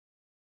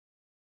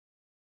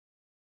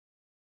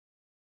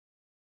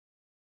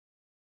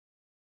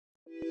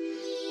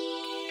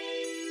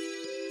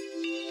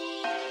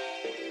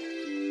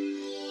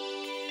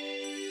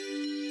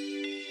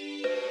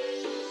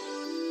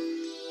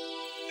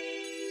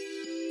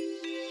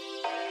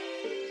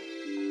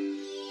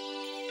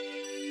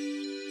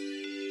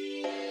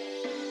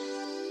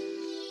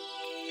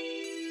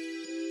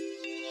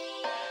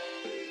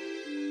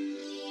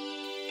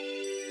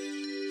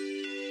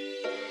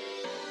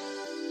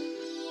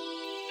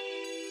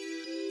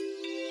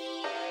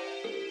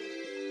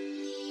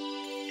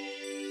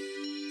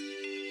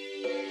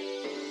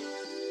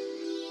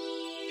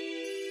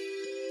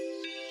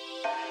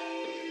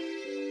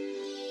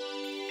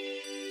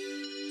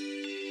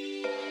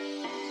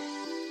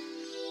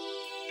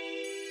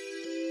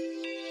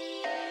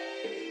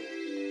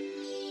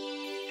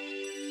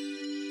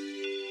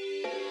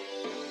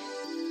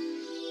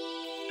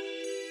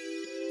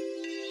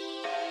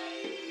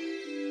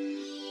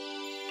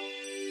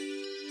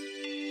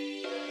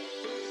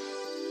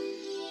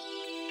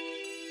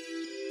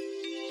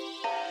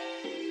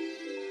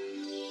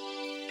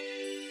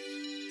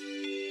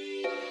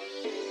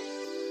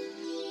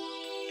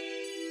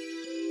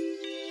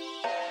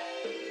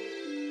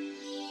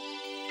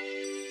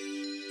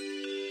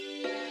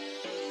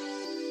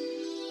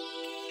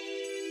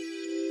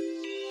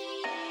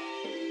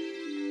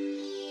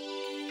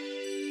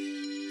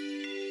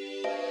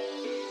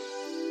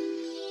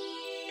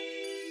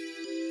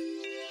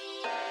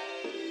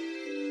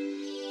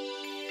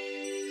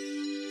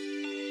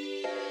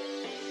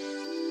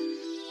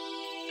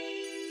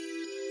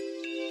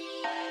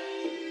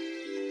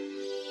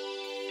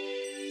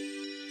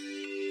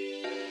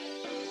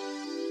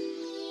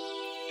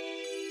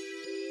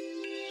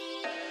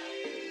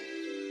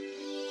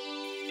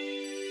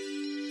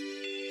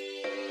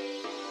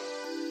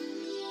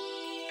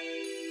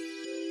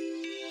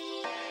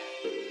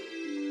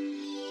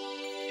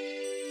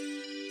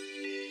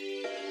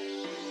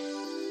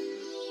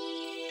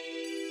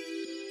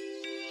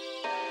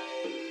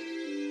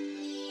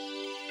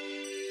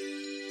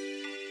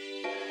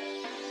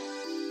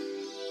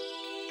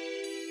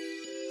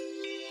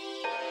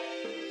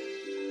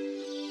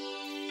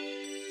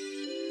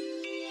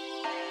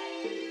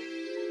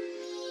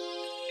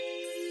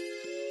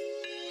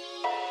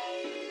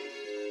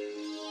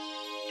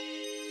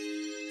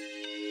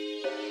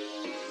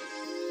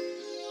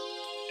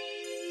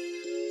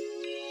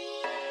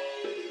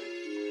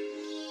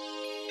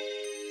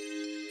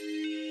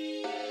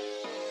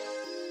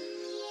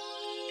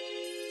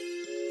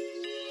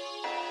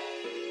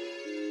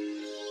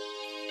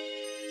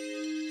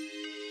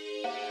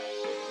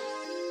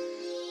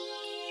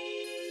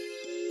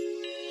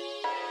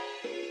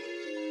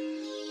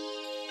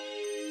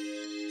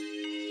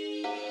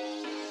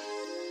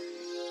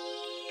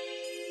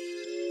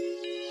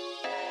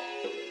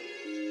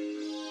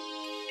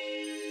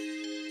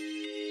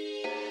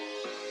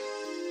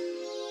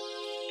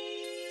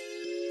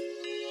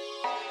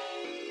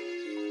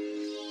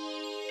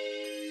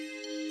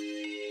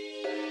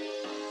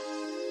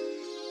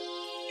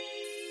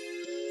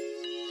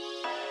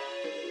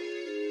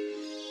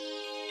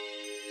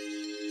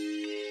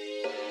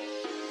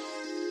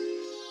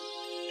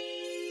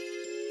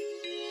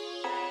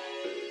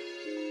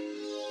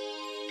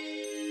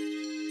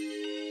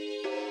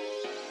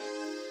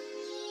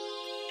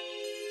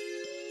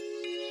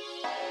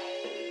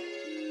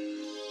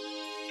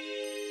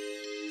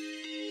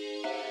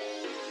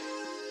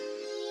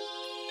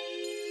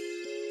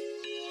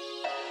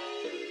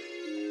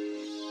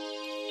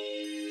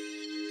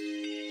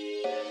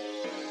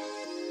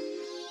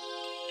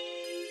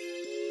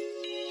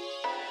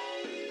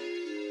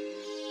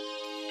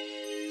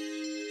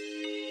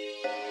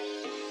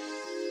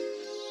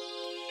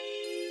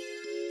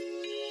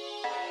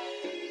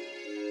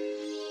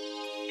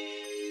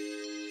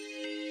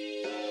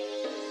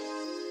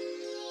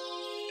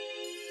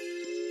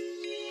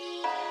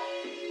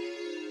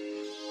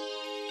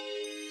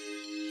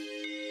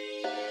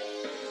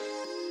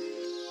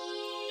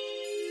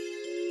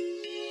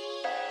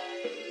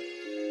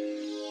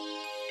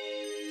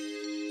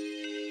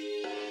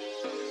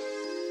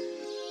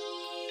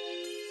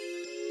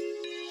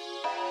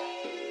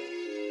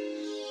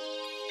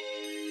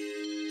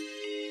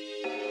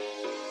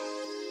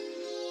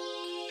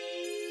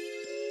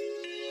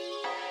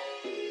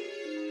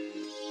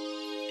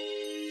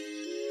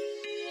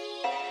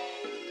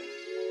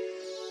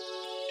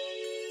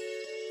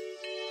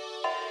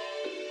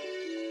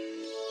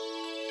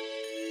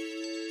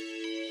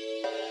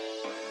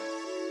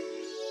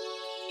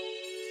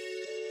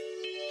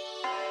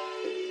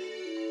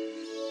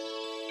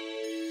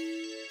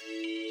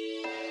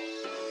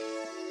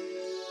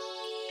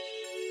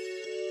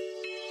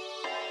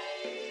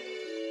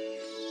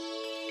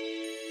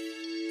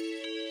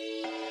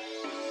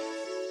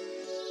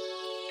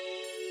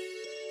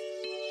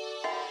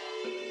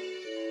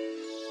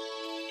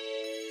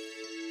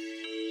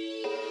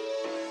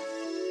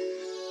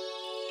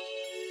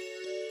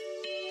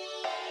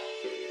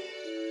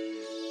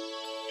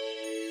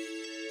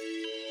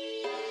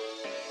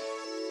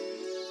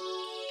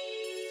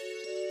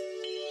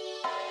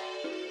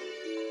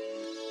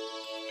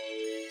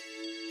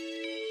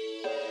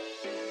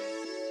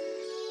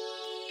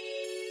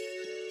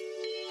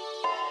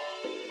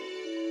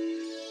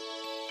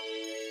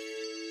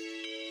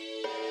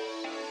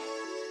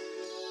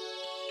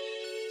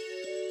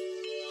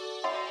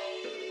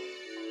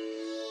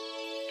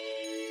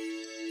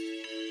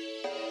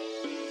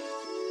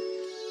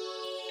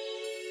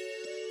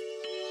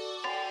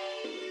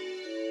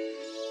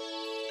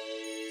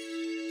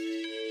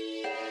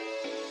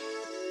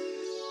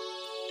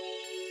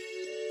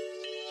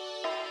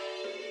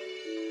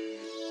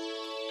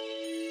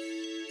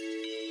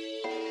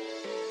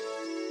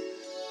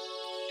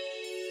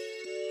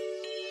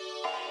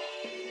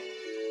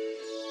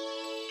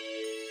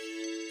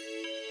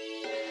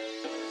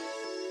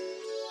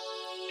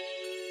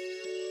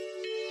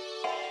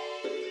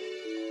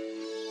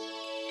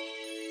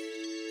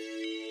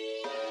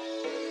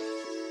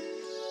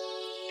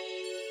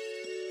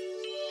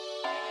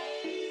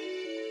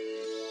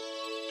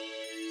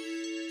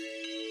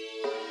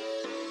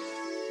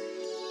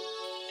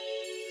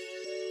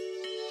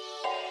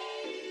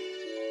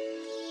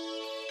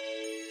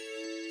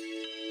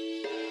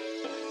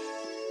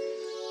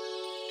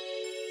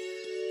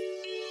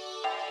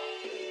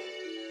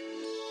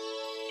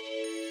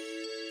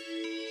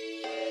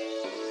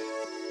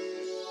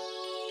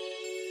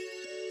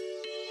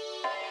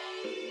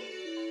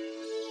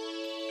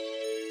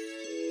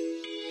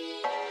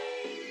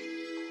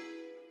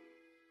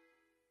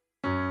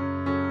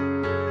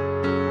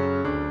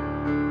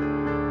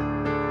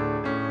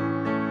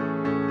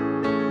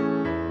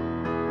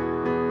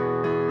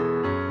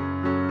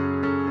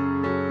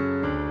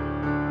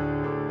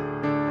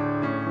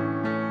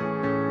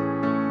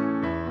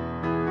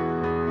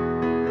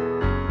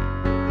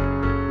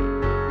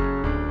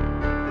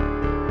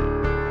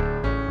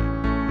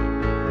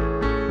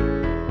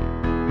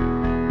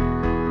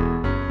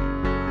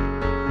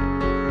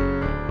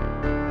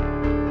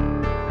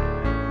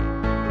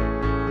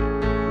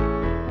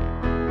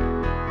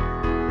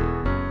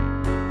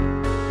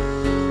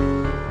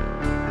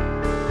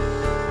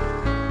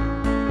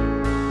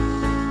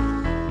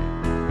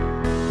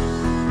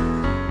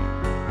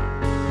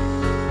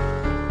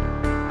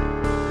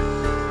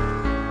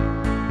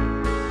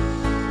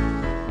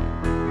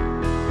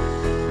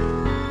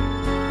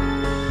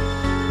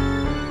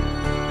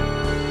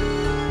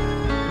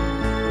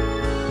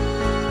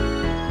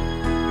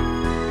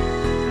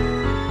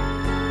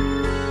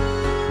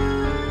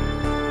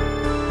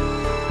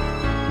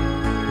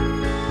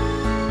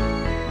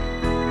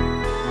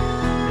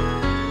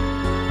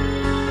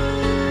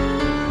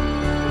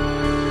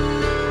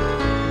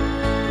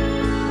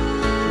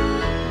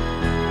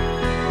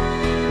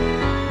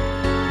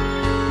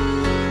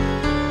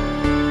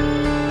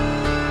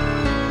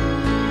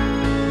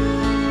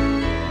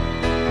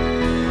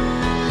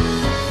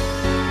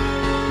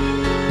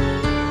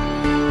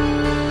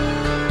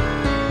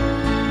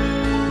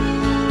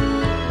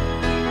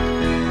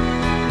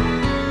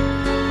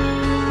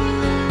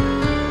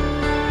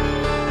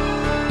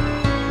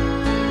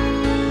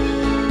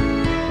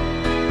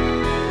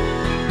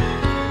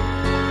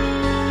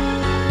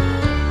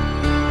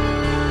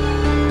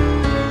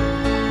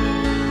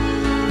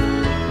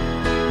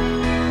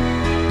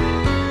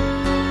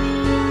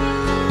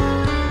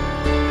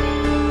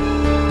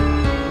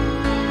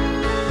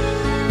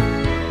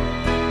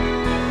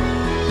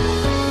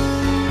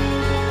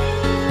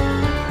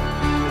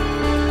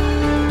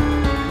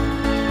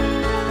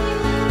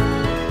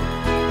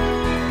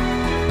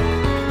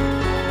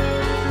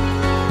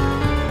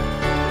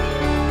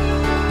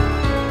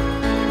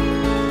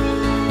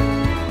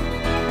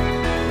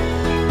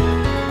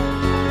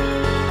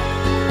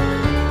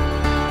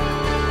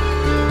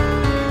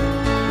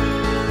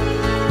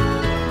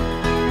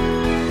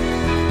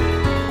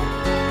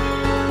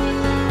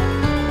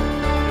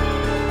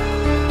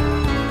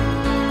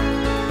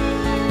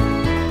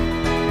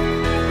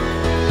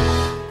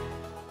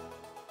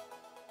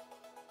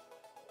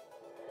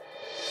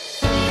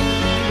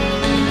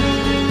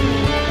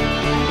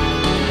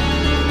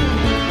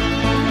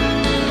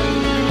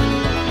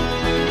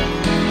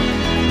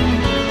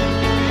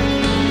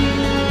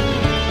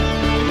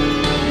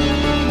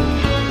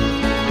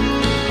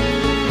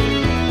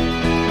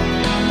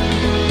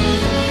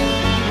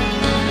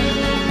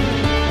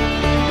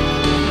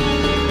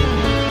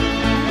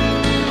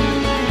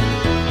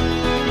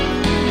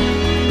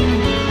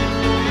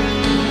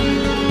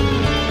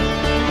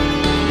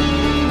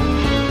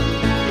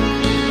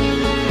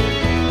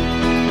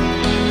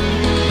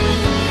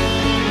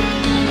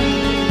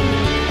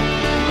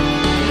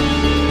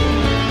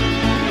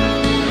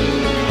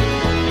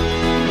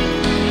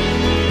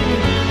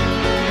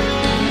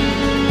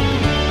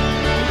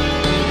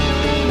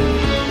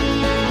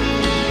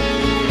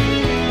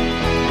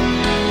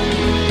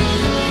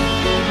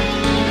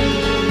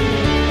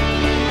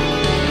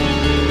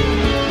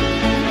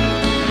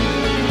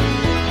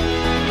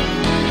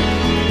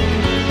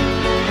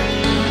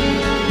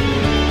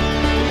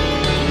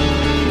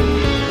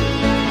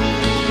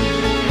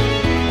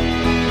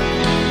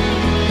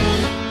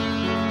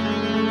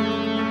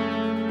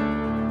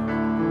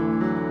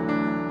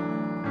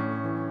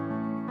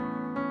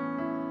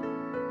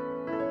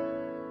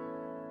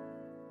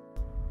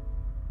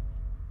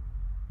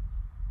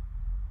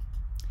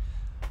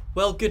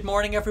Well, good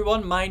morning,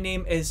 everyone. My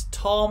name is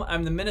Tom.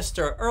 I'm the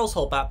minister at Earls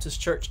Hall Baptist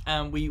Church,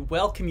 and we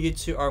welcome you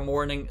to our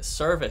morning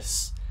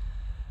service.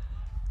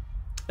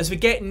 As we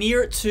get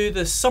near to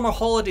the summer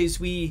holidays,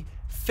 we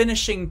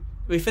finish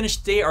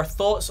today our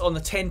thoughts on the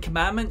Ten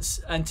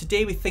Commandments, and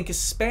today we think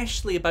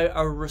especially about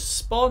our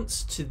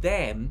response to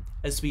them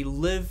as we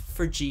live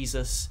for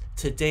Jesus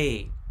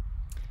today.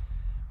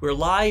 We're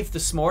live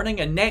this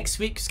morning, and next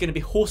week is going to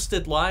be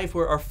hosted live,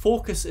 where our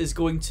focus is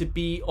going to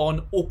be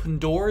on Open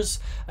Doors.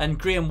 And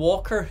Graham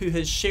Walker, who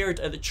has shared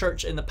at the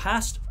church in the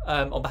past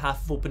on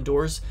behalf of Open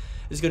Doors,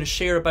 is going to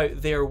share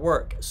about their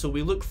work. So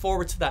we look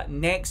forward to that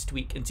next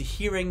week and to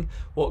hearing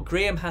what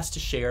Graham has to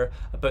share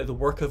about the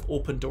work of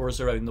Open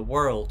Doors around the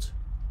world.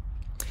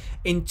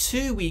 In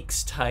 2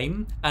 weeks'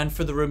 time, and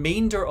for the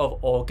remainder of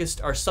August,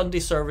 our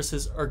Sunday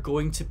services are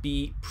going to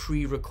be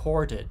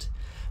pre-recorded.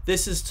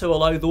 This is to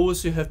allow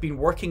those who have been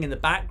working in the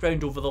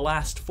background over the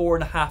last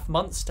 4.5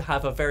 months to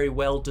have a very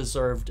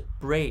well-deserved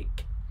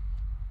break.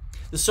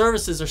 The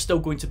services are still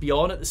going to be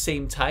on at the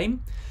same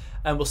time,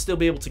 and we'll still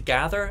be able to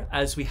gather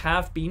as we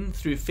have been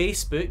through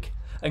Facebook,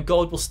 and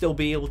God will still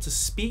be able to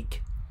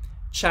speak,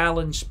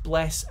 challenge,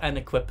 bless and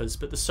equip us,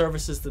 but the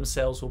services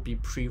themselves will be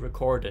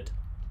pre-recorded.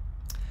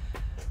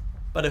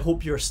 But I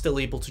hope you're still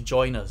able to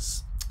join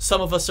us.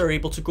 Some of us are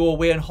able to go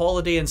away on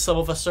holiday, and some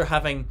of us are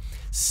having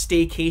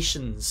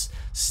staycations,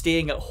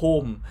 staying at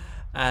home,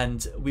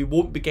 and we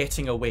won't be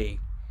getting away.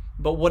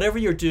 But whatever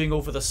you're doing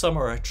over the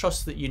summer, I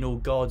trust that you know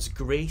God's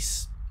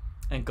grace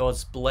and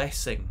God's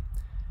blessing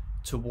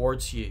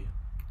towards you.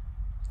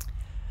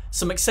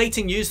 Some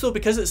exciting news though,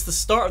 because it's the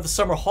start of the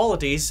summer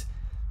holidays.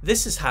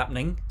 This is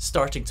happening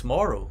starting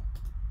tomorrow.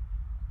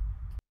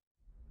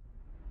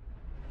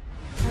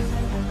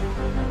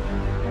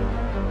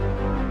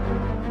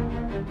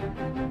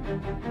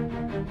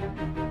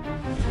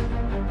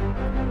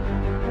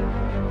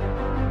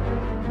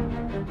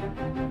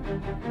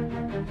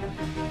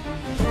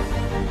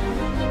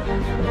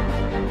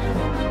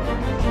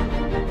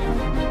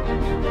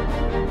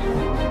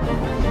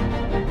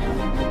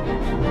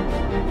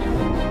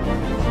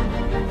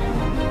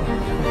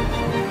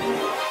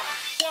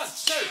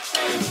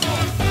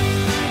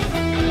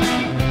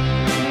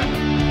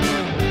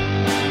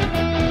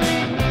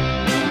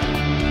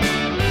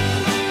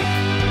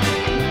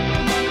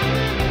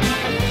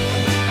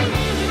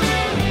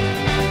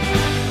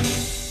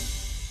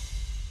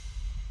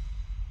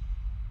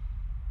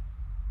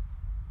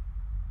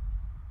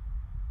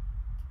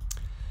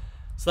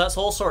 So that's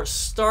All Sorts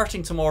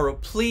starting tomorrow.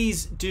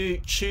 Please do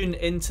tune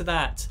into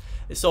that.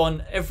 It's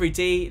on every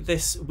day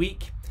this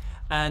week.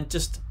 And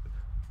just,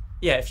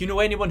 yeah, if you know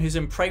anyone who's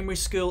in primary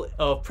school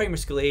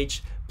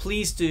age,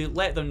 please do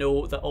let them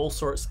know that All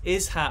Sorts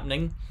is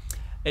happening.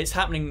 It's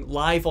happening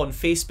live on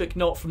Facebook,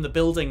 not from the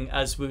building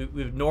as we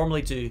would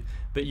normally do,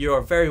 but you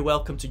are very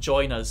welcome to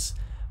join us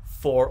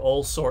for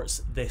All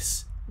Sorts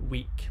this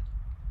week.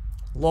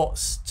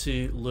 Lots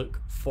to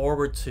look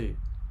forward to.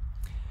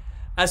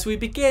 As we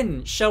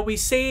begin, shall we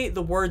say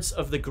the words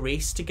of the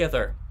grace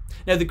together?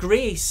 Now, the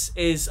grace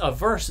is a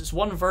verse. It's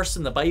one verse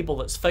in the Bible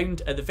that's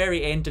found at the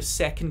very end of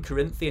 2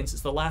 Corinthians.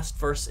 It's the last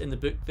verse in the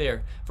book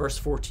there, verse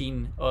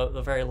 14,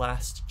 the very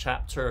last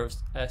chapter of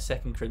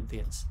 2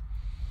 Corinthians.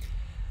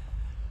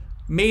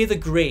 May the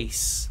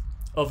grace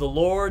of the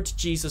Lord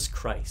Jesus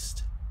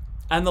Christ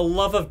and the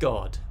love of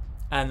God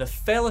and the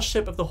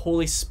fellowship of the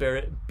Holy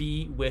Spirit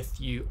be with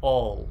you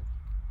all.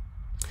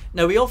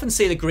 Now, we often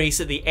say the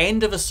grace at the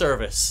end of a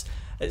service.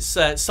 It's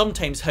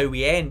sometimes how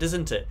we end,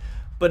 isn't it?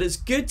 But it's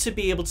good to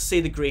be able to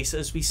say the grace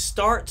as we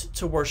start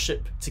to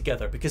worship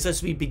together, because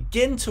as we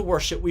begin to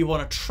worship, we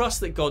want to trust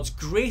that God's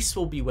grace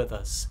will be with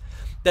us,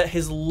 that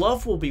His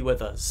love will be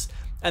with us,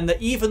 and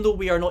that even though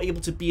we are not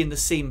able to be in the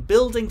same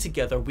building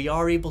together, we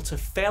are able to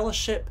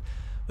fellowship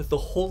with the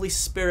Holy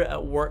Spirit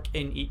at work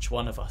in each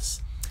one of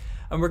us.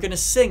 And we're going to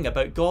sing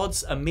about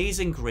God's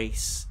amazing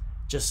grace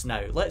just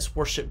now. Let's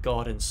worship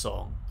God in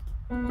song.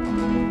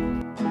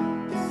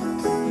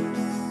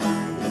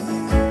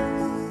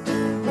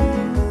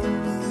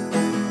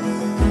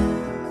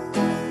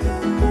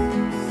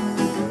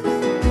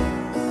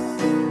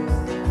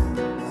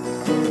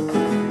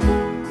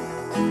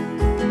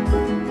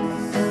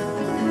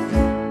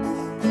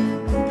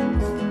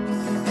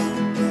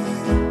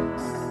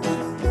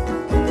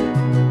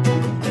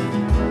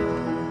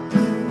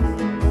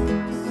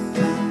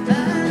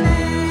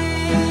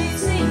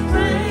 Amazing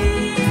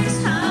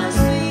grace, how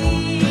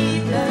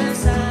sweet the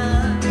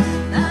sound.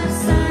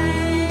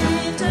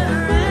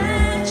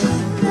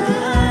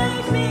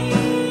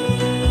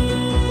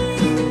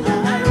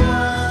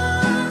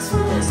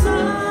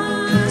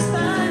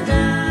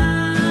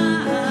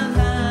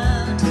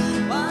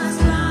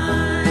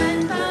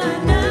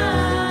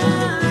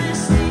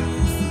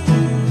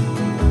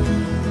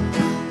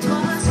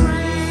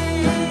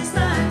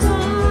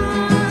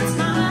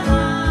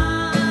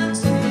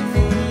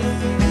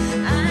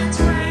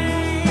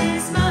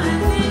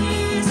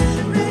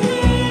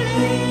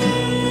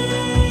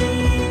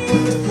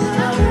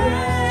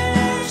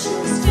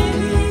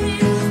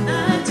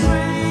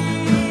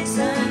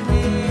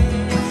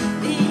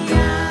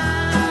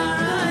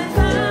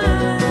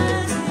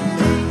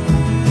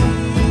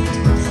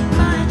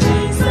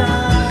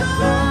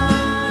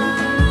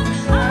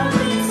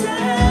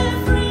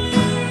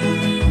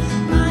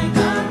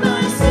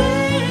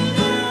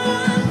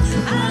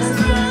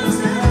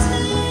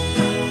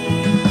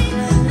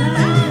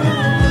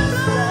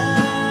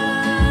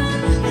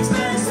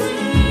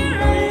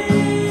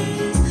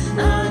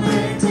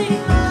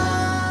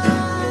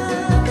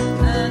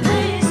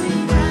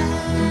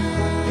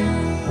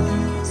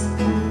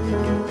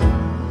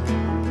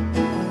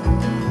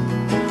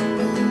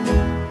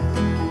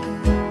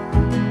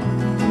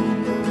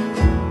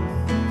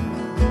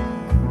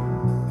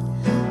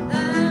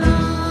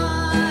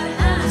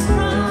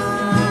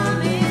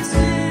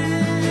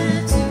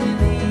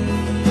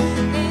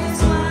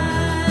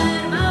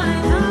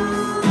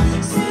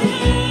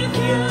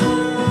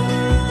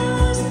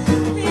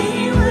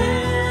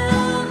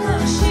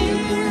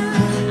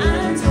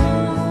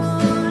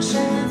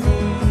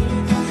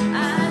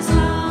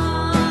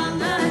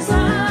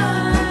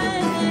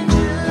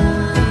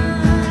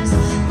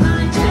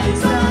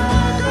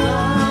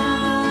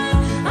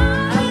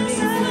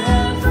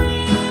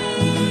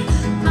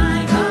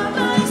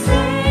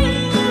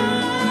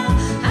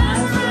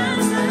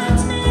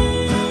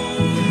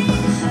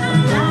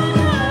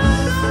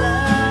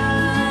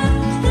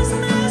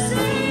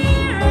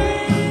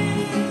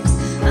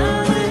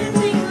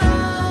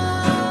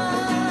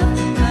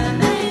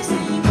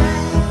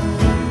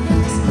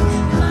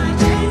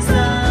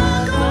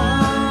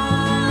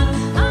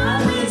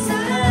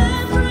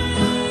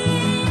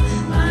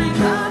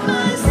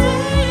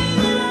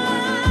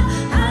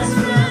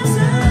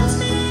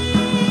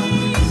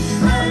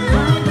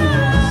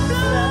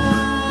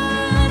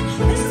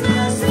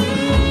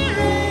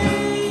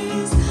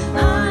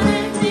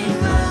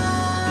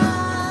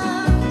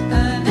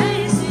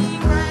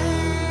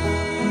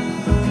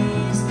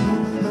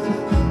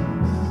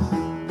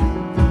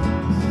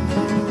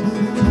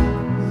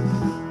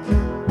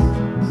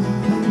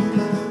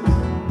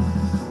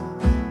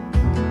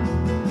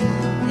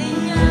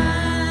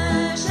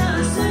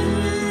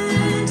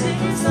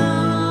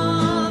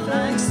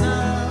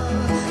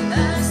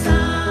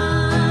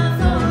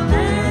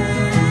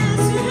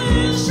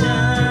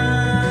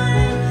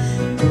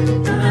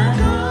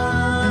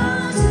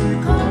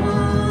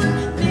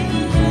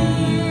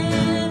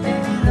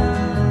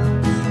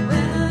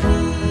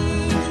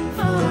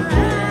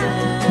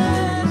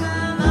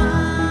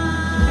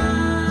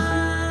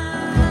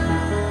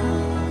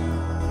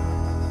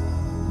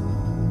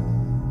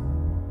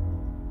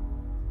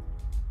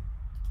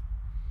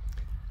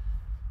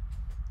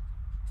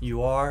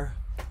 You are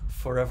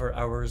forever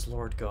ours,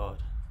 Lord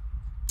God.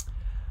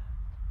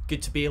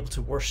 Good to be able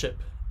to worship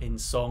in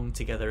song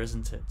together,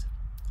 isn't it?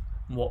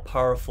 And what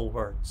powerful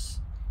words.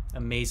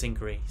 Amazing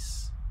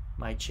grace.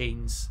 My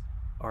chains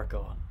are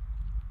gone.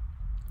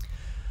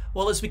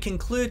 Well, as we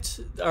conclude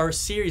our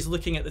series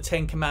looking at the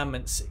Ten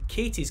Commandments,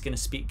 Katie's going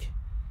to speak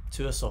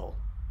to us all.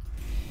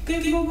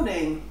 Good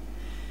morning.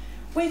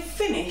 We've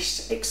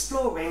finished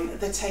exploring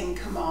the Ten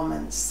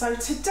Commandments, so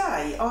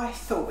today I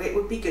thought it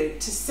would be good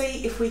to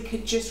see if we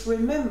could just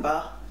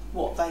remember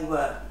what they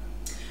were.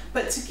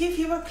 But to give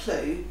you a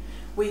clue,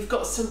 we've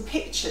got some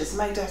pictures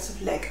made out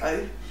of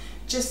Lego,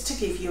 just to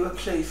give you a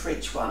clue for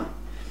each one.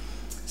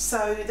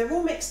 So they're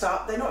all mixed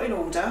up, they're not in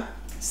order,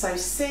 so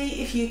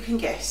see if you can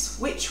guess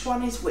which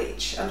one is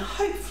which, and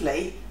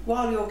hopefully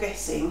while you're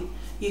guessing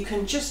you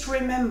can just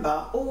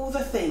remember all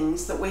the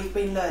things that we've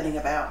been learning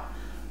about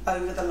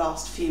over the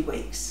last few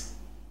weeks.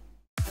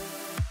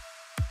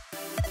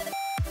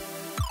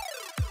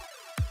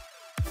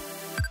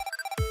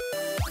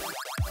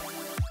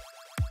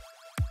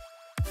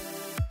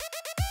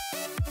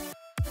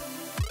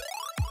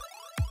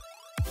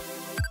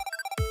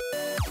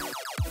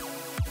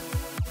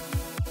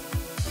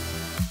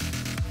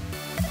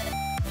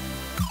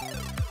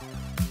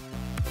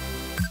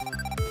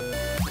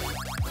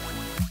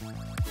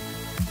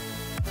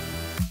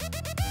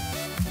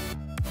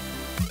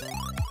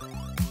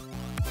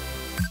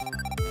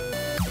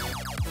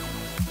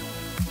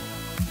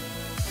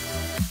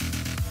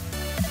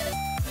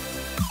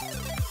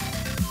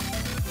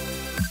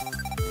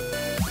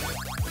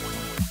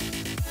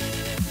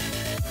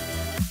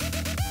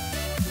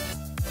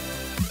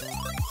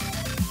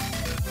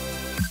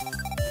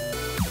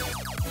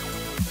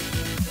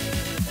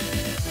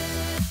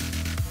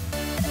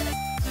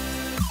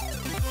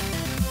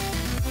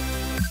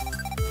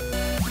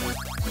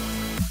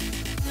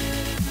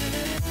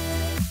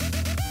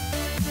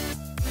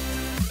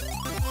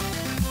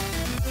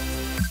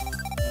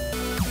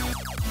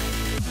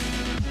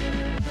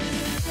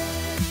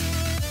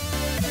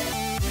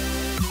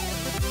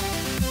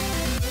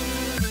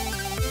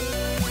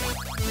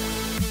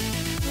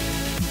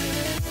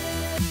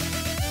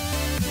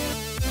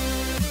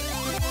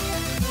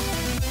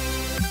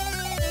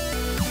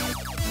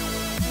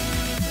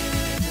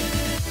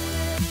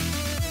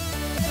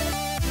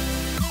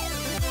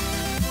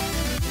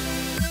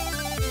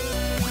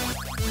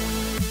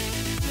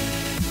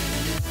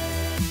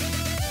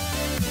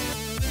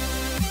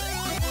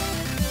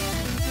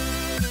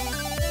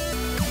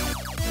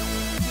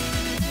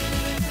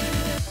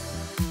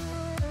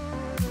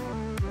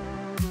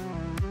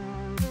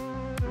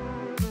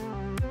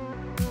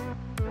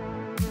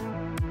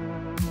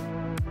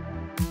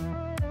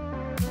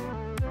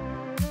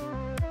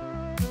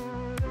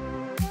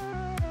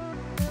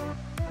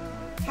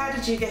 How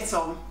did you get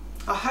on?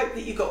 I hope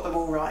that you got them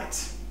all right.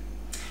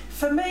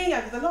 For me,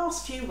 over the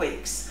last few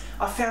weeks,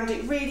 I found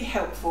it really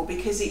helpful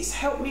because it's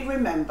helped me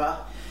remember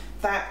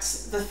that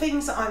the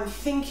things that I'm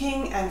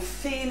thinking and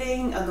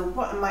feeling and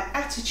my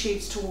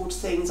attitudes towards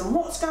things and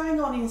what's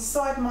going on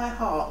inside my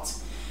heart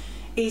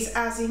is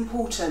as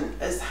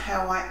important as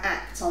how I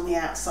act on the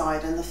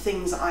outside and the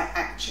things that I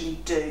actually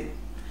do.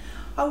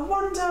 I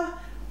wonder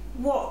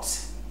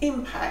what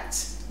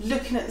impact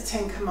looking at the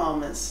Ten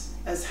Commandments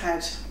has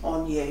had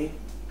on you.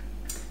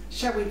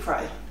 Shall we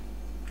pray?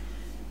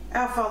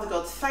 Our Father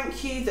God,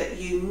 thank you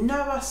that you know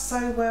us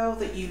so well,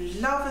 that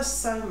you love us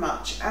so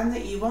much, and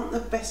that you want the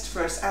best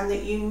for us, and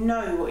that you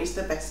know what is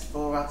the best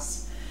for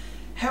us.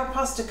 Help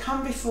us to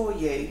come before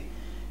you.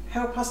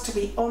 Help us to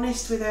be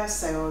honest with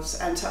ourselves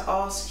and to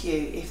ask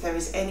you if there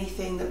is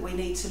anything that we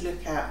need to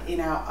look at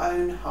in our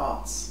own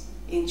hearts.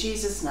 In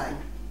Jesus' name,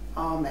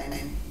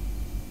 amen.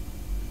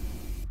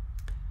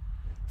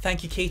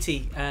 Thank you,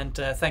 Katie, and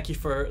thank you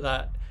for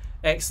that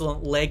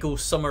excellent Lego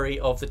summary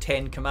of the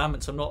Ten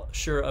Commandments. I'm not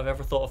sure I've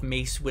ever thought of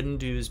Mace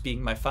Windu as being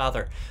my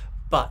father,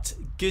 but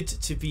good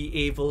to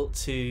be able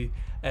to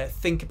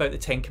think about the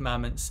Ten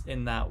Commandments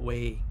in that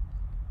way.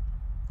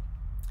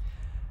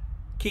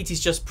 Katie's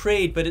just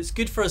prayed, but it's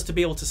good for us to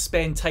be able to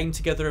spend time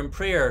together in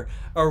prayer.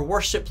 Our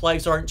worship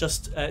lives aren't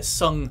just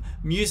sung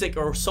music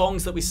or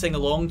songs that we sing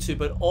along to,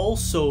 but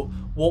also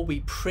what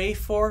we pray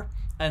for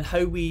and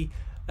how we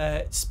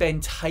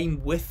spend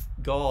time with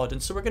God.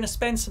 And so we're going to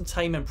spend some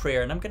time in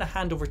prayer, and I'm going to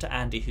hand over to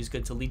Andy, who's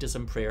going to lead us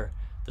in prayer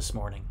this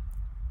morning.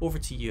 Over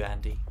to you,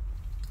 Andy.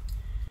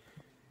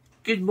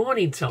 Good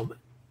morning, Tom,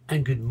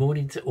 and good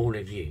morning to all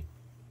of you.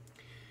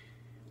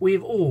 We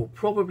have all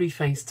probably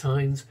faced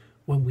times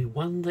when we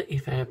wonder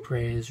if our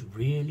prayers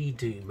really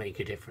do make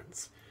a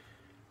difference.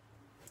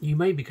 You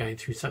may be going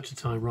through such a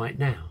time right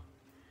now.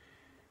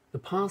 The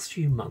past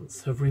few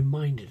months have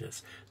reminded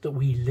us that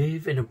we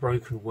live in a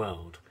broken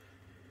world,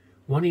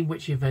 one in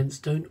which events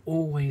don't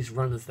always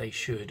run as they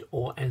should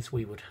or as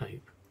we would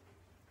hope.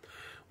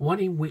 One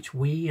in which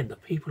we and the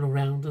people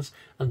around us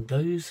and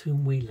those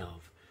whom we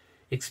love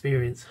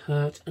experience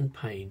hurt and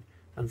pain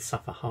and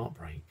suffer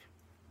heartbreak.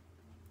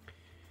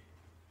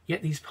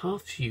 Yet these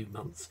past few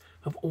months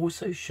have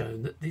also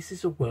shown that this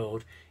is a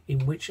world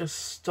in which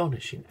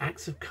astonishing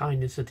acts of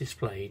kindness are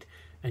displayed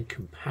and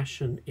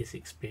compassion is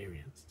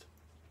experienced.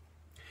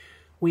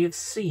 We have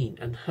seen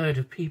and heard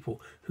of people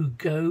who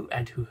go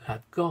and who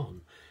have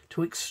gone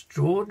to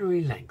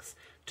extraordinary lengths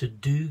to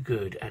do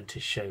good and to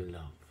show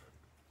love.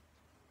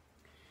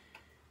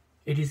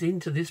 It is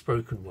into this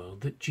broken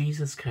world that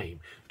Jesus came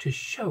to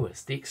show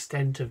us the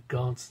extent of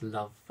God's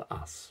love for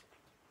us.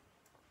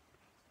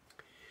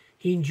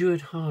 He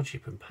endured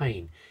hardship and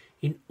pain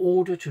in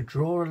order to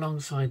draw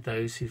alongside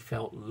those who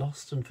felt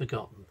lost and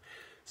forgotten,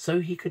 so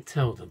he could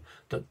tell them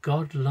that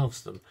God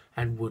loves them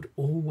and would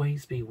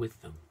always be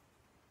with them.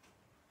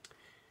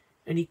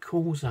 And he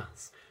calls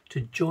us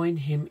to join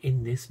him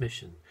in this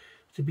mission,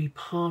 to be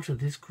part of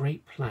this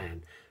great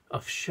plan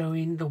of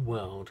showing the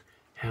world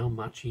how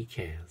much he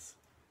cares.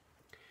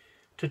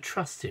 To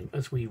trust him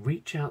as we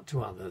reach out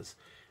to others,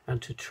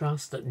 and to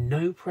trust that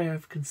no prayer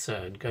of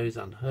concern goes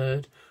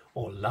unheard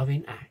or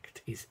loving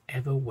act is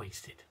ever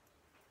wasted.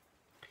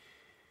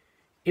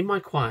 In my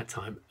quiet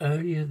time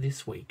earlier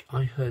this week,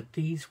 I heard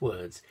these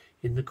words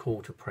in the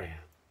call to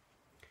prayer.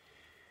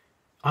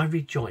 I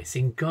rejoice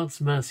in God's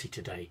mercy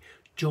today,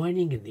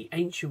 joining in the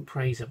ancient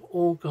praise of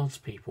all God's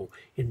people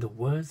in the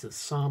words of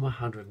Psalm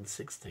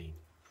 116.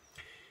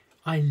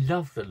 I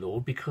love the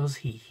Lord because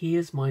he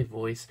hears my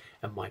voice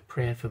and my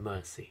prayer for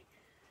mercy.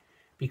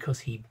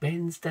 Because he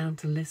bends down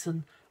to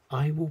listen,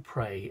 I will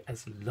pray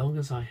as long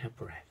as I have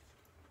breath.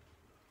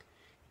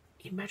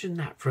 Imagine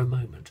that for a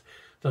moment.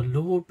 The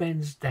Lord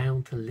bends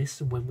down to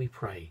listen when we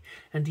pray,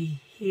 and he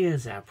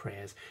hears our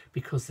prayers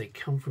because they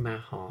come from our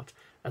heart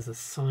as a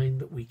sign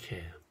that we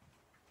care.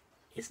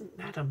 Isn't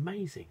that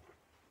amazing?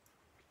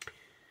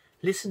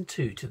 Listen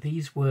too to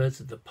these words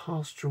of the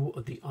pastoral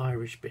of the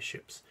Irish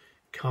bishops.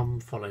 Come,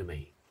 follow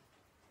me.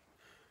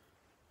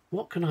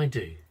 What can I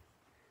do?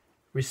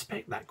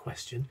 Respect that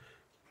question.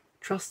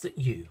 Trust that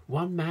you,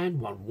 one man,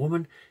 one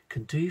woman,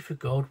 can do for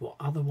God what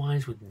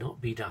otherwise would not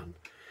be done.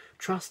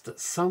 Trust that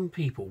some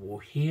people will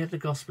hear the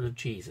gospel of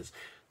Jesus,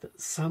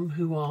 that some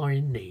who are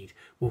in need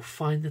will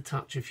find the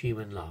touch of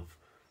human love,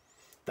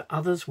 that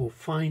others will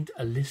find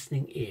a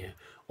listening ear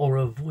or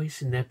a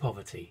voice in their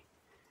poverty,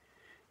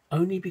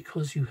 only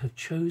because you have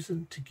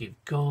chosen to give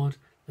God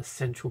a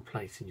central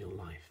place in your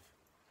life.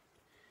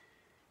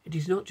 It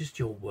is not just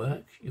your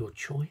work, your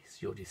choice,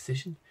 your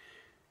decision.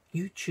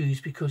 You choose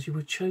because you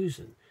were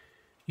chosen.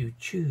 You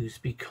choose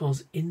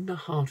because in the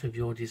heart of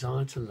your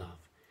desire to love,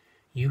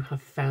 you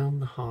have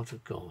found the heart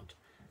of God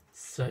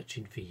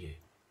searching for you.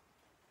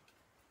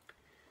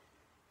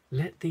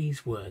 Let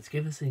these words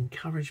give us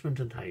encouragement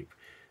and hope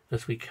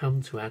as we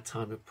come to our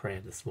time of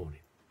prayer this morning.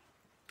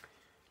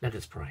 Let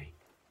us pray.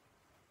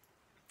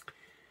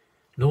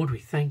 Lord, we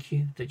thank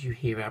you that you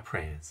hear our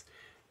prayers.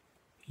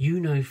 You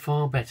know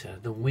far better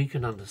than we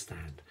can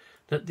understand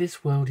that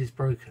this world is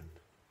broken.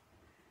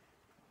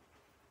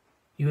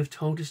 You have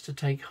told us to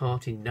take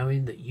heart in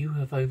knowing that you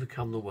have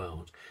overcome the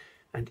world,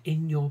 and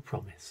in your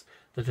promise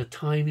that a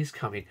time is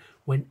coming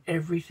when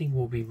everything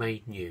will be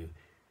made new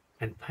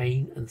and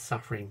pain and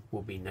suffering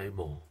will be no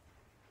more.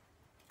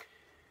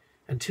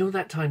 Until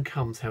that time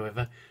comes,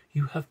 however,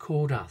 you have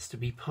called us to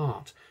be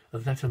part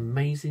of that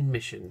amazing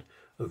mission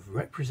of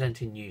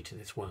representing you to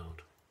this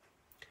world.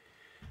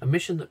 A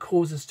mission that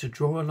calls us to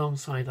draw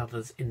alongside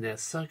others in their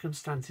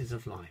circumstances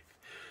of life,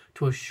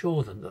 to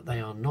assure them that they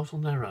are not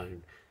on their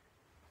own,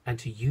 and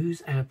to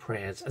use our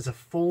prayers as a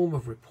form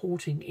of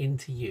reporting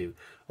into you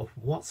of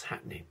what's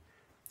happening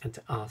and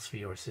to ask for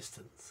your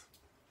assistance.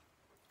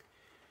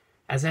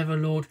 As ever,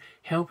 Lord,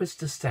 help us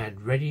to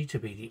stand ready to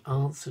be the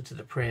answer to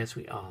the prayers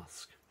we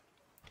ask,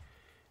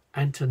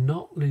 and to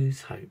not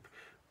lose hope,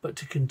 but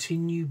to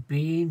continue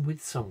being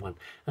with someone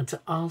and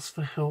to ask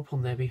for help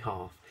on their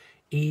behalf,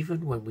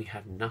 even when we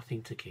have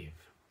nothing to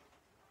give.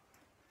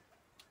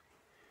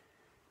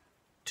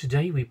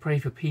 Today we pray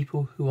for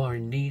people who are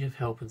in need of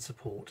help and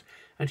support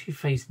and who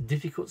face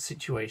difficult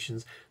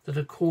situations that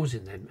are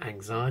causing them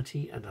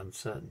anxiety and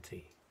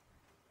uncertainty.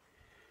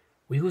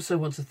 We also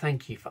want to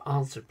thank you for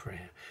answered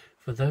prayer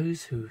for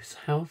those whose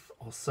health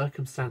or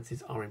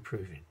circumstances are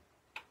improving.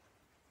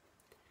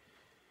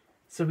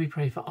 So we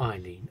pray for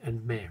Eileen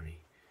and Mary,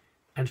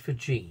 and for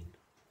Jean,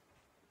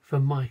 for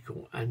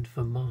Michael and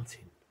for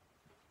Martin.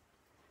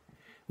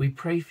 We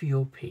pray for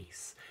your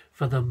peace,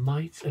 for the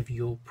might of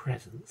your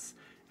presence,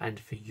 and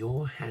for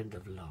your hand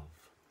of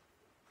love.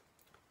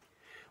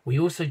 We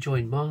also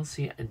join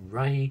Marcia and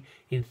Ray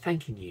in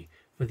thanking you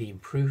for the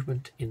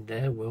improvement in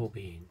their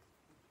well-being.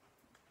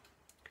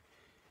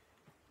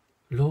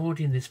 Lord,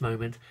 in this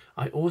moment,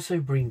 I also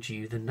bring to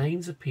you the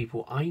names of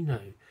people I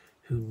know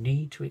who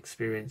need to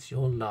experience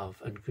your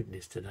love and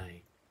goodness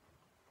today.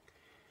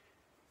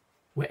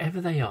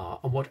 Wherever they are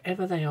and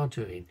whatever they are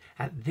doing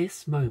at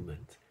this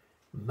moment,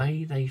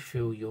 may they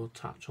feel your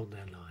touch on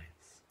their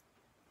lives.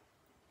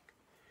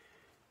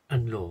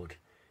 And Lord,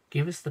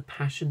 give us the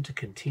passion to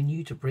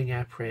continue to bring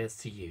our prayers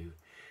to you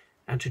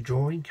and to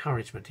draw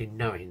encouragement in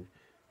knowing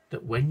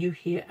that when you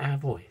hear our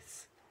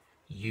voice,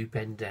 you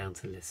bend down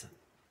to listen.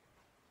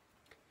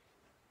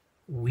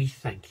 We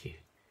thank you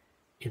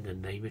in the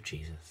name of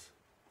Jesus.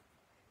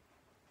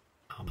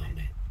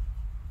 Amen.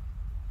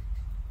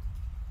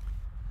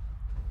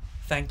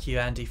 Thank you,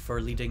 Andy, for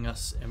leading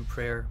us in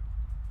prayer.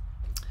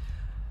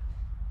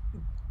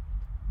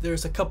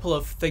 There's a couple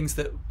of things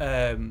that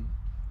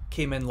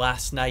came in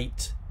last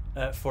night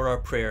for our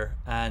prayer,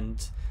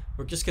 and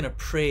we're just going to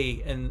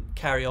pray and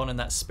carry on in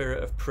that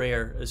spirit of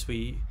prayer as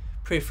we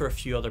pray for a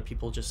few other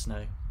people just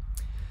now.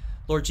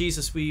 Lord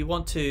Jesus, we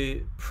want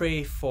to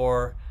pray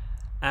for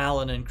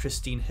Alan and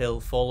Christine Hill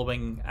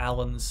following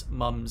Alan's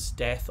mum's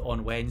death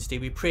on Wednesday.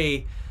 We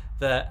pray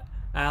that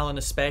Alan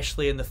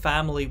especially and the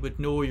family would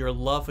know your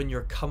love and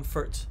your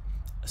comfort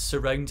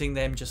surrounding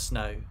them just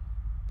now.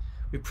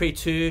 We pray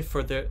too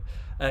for the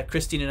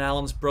Christine and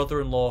Alan's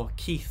brother-in-law,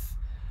 Keith.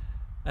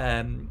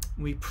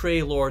 We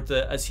pray, Lord,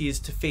 that as he is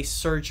to face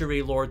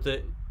surgery, Lord,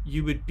 that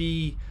you would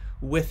be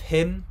with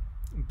him,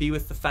 be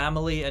with the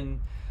family,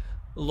 and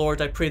Lord,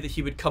 I pray that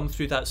he would come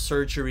through that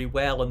surgery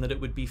well and that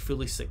it would be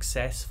fully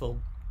successful.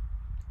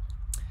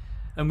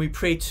 And we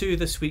pray too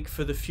this week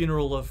for the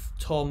funeral of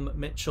Tom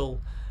Mitchell.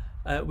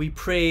 We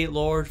pray,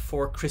 Lord,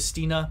 for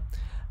Christina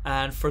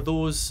and for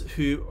those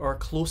who are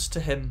close to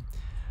him.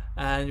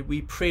 And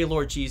we pray,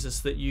 Lord Jesus,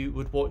 that you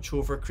would watch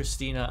over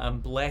Christina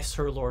and bless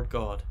her, Lord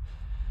God.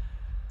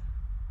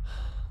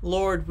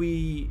 Lord,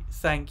 we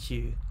thank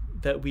you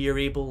that we are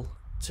able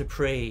to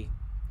pray.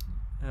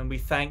 And we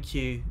thank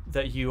you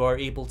that you are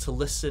able to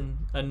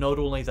listen, and not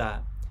only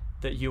that,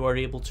 that you are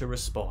able to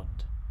respond.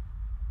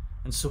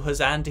 And so as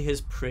Andy has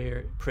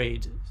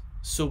prayed,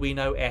 so we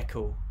now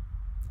echo.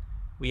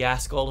 We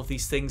ask all of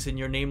these things in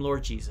your name,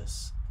 Lord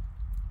Jesus.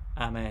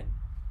 Amen.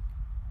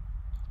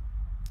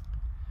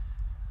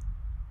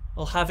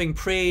 Well, having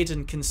prayed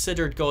and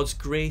considered God's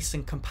grace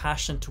and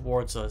compassion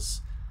towards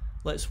us,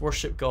 let's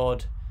worship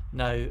God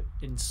now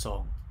in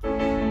song.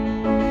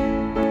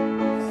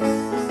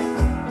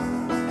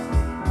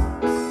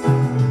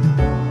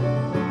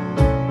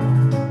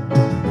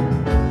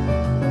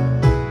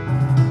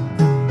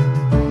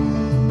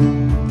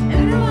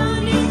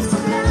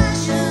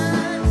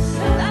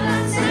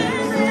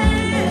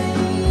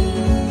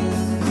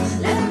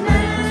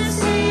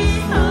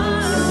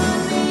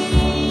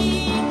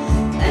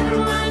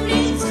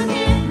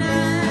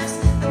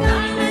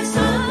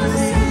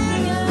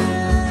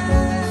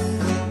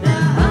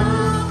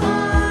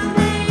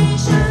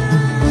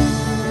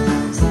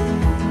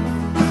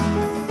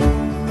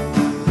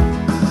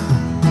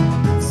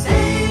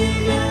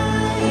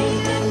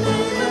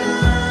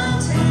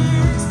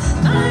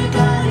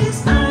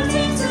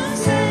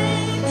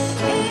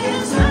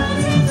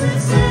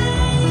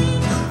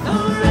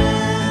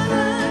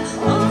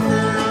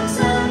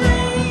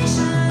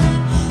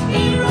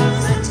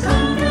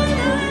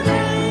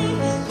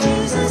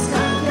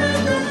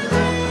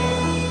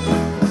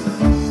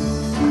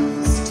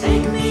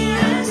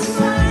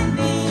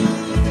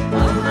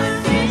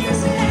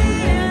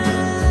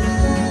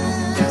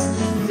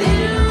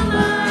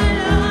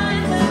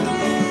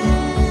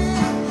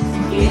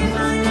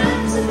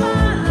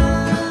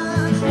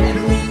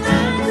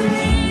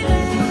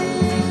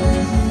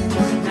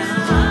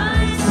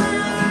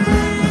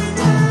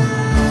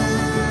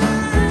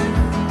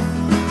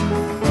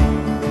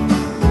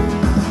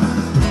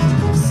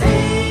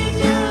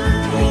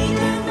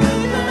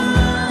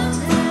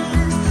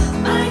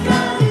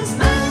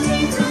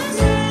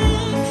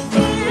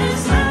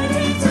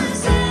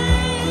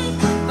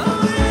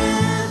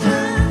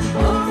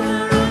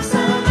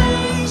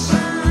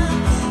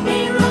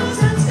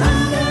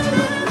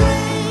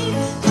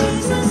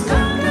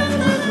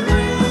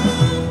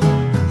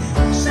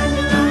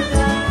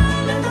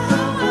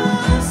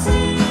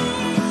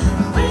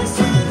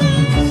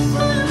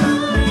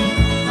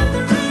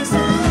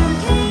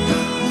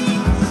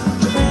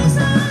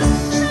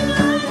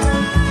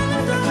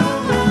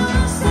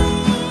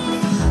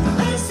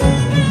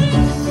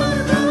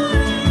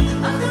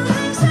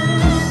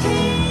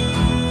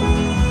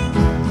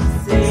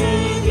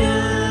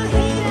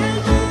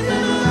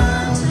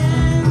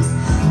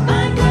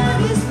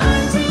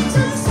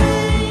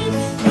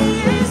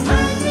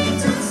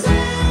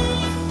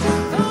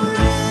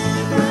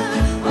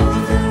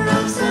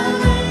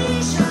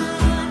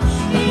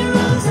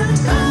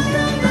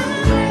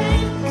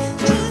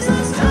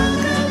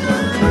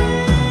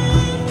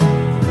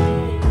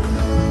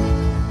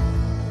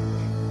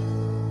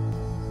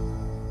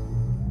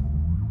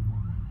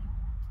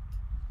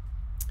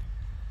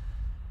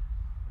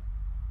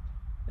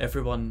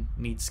 Everyone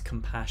needs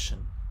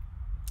compassion.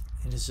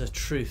 It is a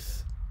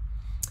truth.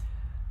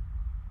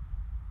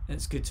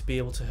 It's good to be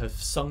able to have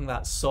sung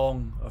that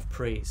song of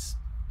praise.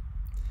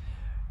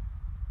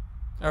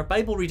 Our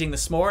Bible reading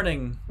this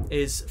morning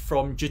is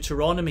from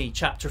Deuteronomy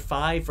chapter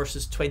 5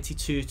 verses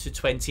 22 to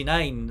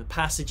 29, the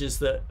passages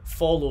that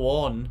follow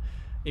on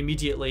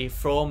immediately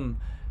from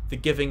the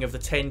giving of the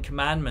Ten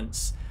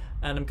Commandments.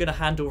 And I'm going to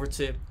hand over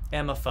to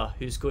Emma,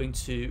 who's going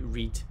to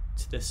read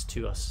this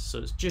to us. So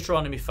it's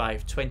Deuteronomy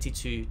 5,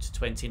 22 to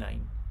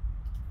 29.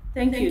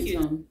 Thank you,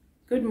 Tom.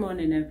 Good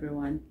morning,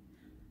 everyone.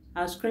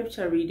 Our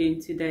scripture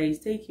reading today is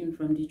taken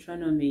from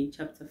Deuteronomy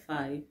chapter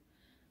 5,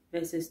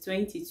 verses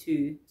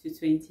 22 to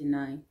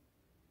 29,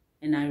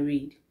 and I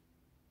read,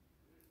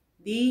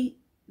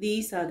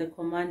 These are the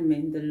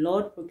commandments the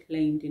Lord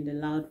proclaimed in a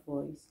loud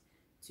voice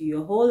to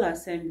your whole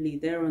assembly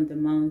there on the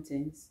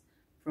mountains,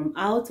 from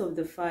out of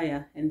the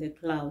fire and the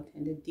cloud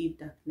and the deep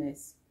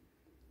darkness.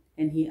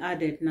 And he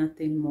added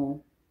nothing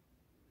more.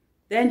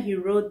 Then he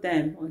wrote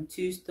them on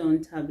 2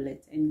 stone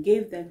tablets and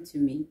gave them to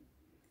me.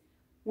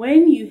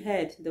 When you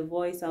heard the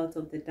voice out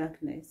of the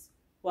darkness,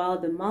 while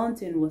the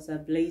mountain was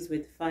ablaze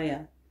with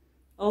fire,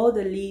 all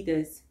the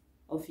leaders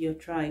of your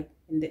tribe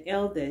and the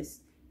elders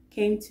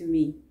came to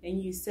me,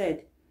 and you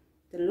said,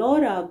 The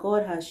Lord our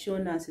God has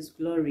shown us his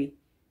glory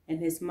and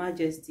his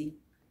majesty,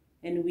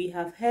 and we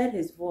have heard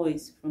his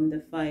voice from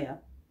the fire.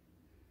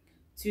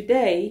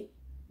 Today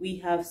we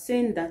have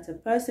seen that a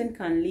person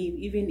can live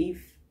even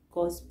if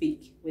God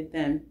speak with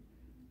them.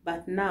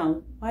 But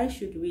now, why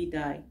should we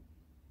die?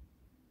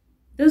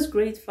 This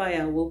great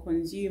fire will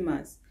consume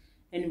us,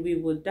 and we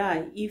will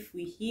die if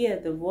we hear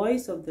the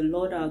voice of the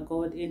Lord our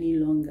God any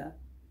longer.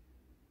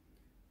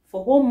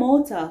 For what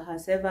mortal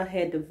has ever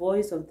heard the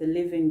voice of the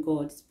living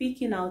God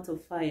speaking out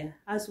of fire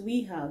as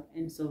we have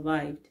and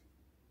survived?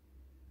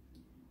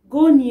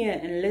 Go near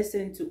and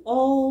listen to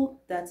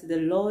all that the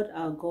Lord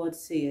our God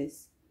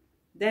says.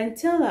 Then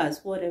tell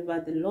us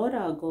whatever the Lord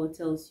our God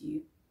tells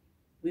you.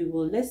 We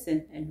will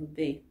listen and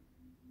obey.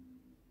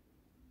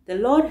 The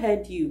Lord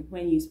heard you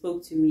when you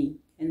spoke to me,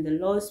 and the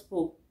Lord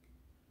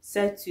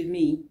said to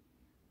me,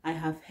 I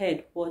have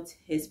heard what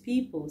his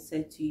people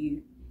said to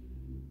you.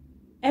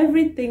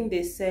 Everything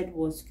they said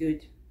was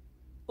good.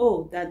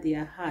 Oh, that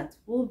their heart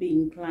will be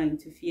inclined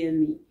to fear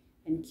me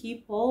and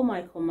keep all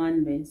my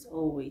commandments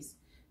always,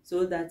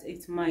 so that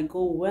it might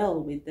go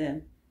well with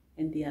them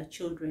and their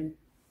children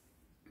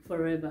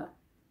forever.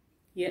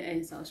 Here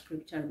ends our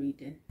scripture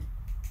reading.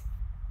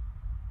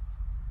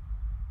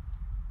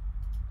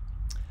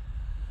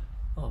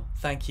 Oh,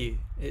 thank you.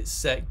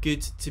 It's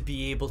good to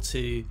be able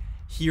to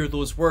hear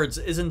those words,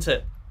 isn't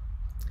it?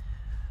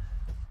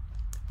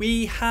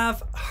 We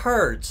have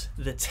heard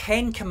the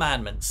 10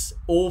 Commandments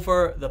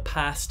over the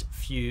past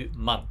few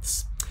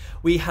months.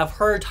 We have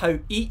heard how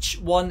each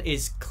one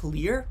is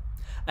clear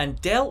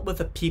and dealt with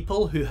a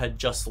people who had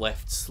just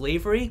left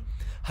slavery,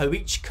 how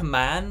each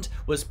command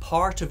was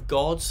part of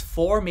God's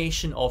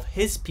formation of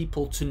his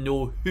people to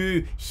know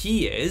who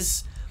he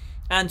is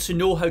and to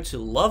know how to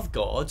love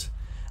God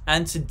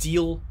and to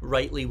deal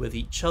rightly with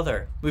each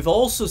other. We've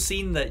also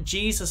seen that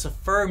Jesus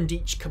affirmed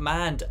each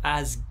command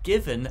as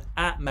given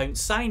at Mount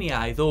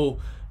Sinai, though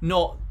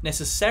not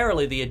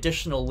necessarily the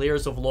additional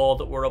layers of law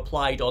that were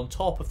applied on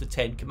top of the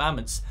 10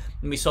 Commandments.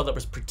 And we saw that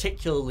was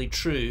particularly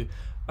true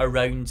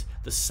around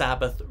the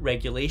Sabbath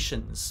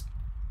regulations.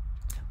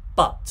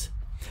 But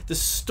the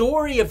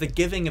story of the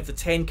giving of the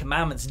 10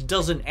 Commandments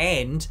doesn't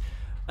end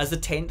as the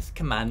 10th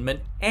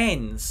commandment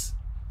ends.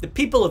 The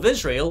people of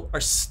Israel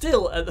are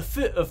still at the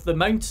foot of the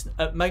mountain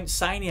at Mount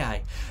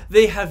Sinai.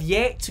 They have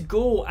yet to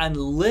go and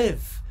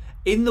live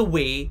in the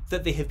way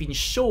that they have been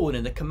shown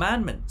in the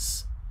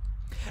commandments.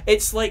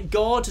 It's like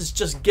God has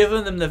just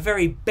given them the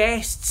very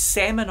best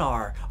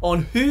seminar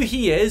on who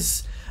he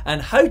is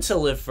and how to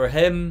live for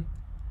him,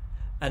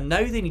 and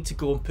now they need to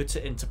go and put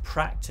it into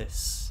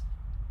practice.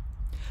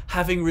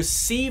 Having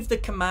received the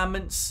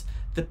commandments,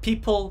 the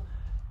people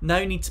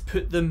now need to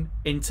put them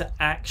into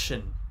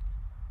action.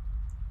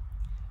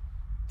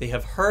 They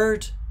have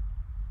heard,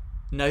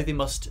 now they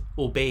must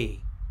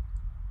obey.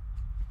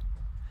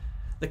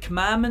 The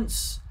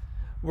commandments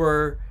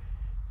were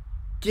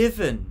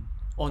given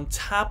on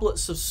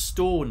tablets of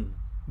stone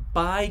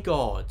by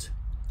God,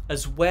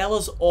 as well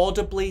as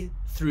audibly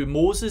through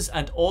Moses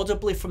and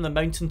audibly from the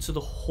mountain to the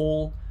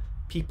whole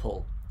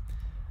people.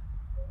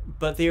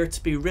 But they are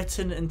to be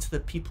written into the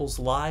people's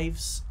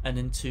lives and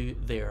into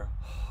their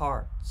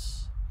hearts.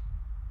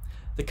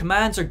 The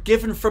commands are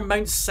given from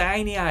Mount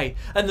Sinai,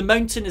 and the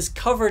mountain is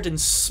covered in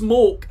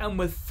smoke and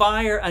with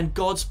fire, and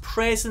God's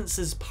presence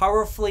is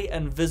powerfully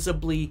and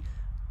visibly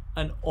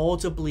and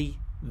audibly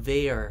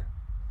there.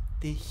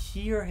 They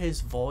hear his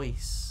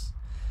voice.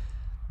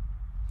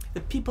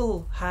 The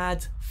people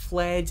had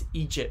fled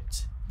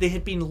Egypt. They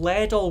had been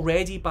led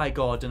already by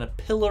God in a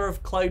pillar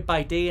of cloud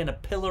by day and a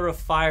pillar of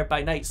fire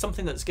by night,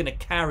 something that's going to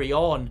carry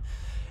on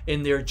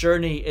in their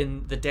journey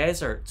in the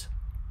desert.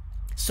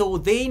 So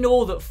they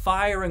know that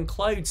fire and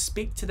cloud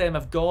speak to them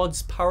of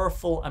God's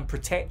powerful and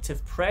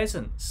protective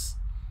presence.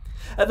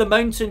 At the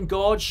mountain,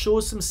 God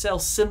shows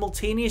himself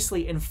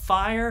simultaneously in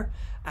fire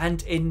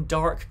and in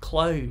dark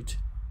cloud.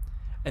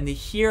 And they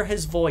hear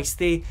his voice.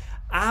 They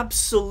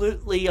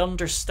absolutely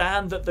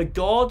understand that the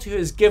God who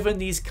has given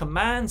these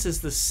commands is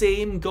the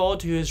same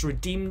God who has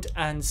redeemed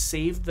and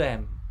saved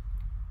them.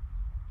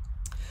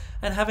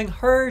 And having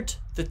heard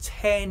the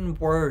 10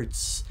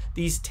 words,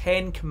 these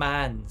 10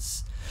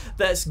 commands,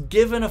 that's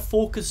given a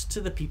focus to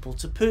the people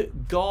to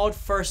put God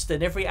first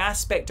in every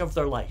aspect of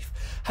their life,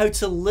 how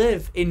to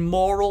live in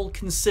moral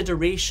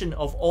consideration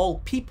of all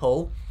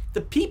people,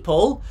 The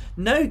people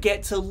now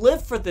get to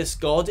live for this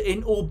God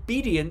in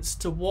obedience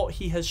to what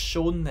he has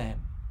shown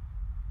them.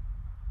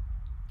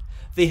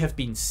 They have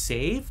been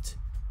saved.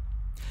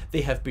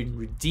 They have been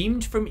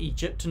redeemed from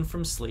Egypt and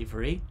from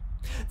slavery.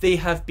 They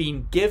have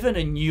been given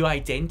a new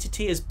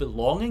identity as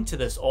belonging to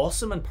this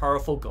awesome and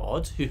powerful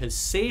God who has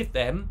saved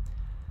them.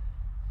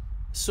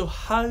 So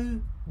how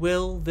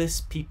will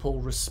this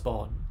people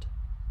respond?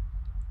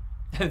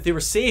 They were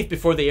saved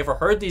before they ever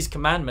heard these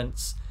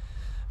commandments.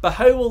 But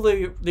how will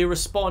they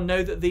respond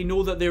now that they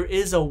know that there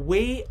is a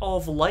way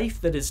of life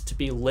that is to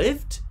be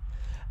lived,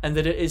 and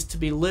that it is to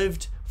be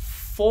lived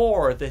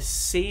for this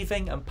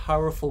saving and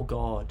powerful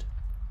God?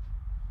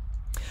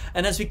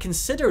 And as we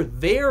consider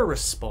their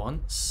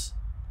response,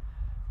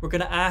 we're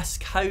going to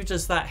ask, how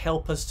does that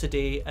help us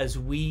today as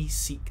we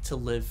seek to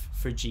live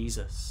for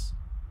Jesus?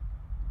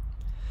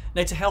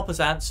 Now, to help us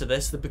answer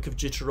this, the book of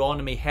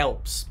Deuteronomy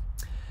helps.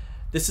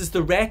 This is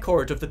the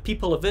record of the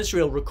people of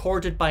Israel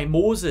recorded by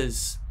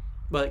Moses,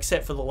 well,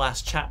 except for the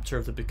last chapter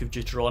of the book of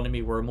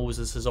Deuteronomy where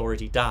Moses has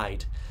already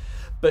died.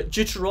 But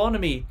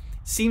Deuteronomy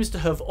seems to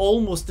have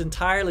almost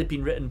entirely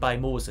been written by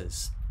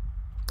Moses.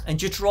 And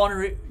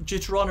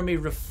Deuteronomy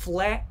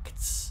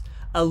reflects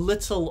a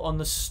little on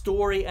the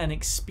story and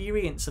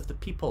experience of the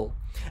people.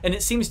 And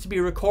it seems to be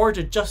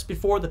recorded just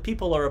before the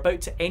people are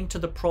about to enter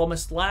the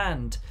promised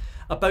land,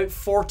 about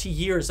 40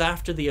 years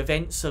after the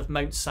events of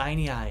Mount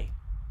Sinai.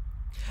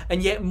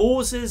 And yet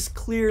Moses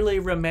clearly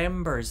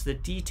remembers the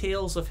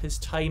details of his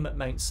time at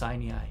Mount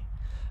Sinai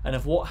and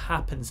of what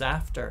happens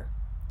after.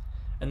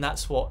 And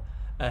that's what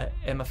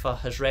Emitha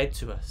has read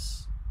to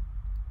us.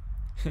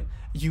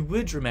 You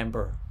would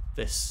remember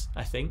this,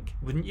 I think,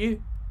 wouldn't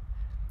you?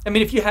 I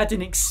mean, if you had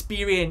an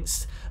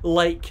experience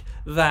like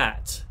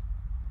that,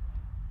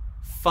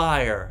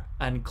 fire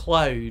and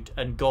cloud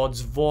and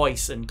God's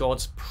voice and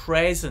God's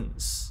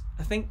presence,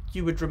 I think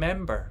you would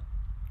remember.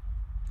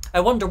 I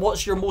wonder,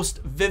 what's your most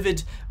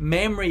vivid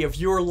memory of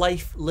your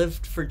life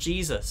lived for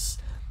Jesus?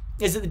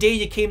 Is it the day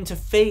you came to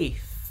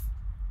faith,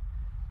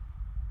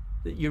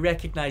 that you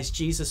recognized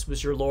Jesus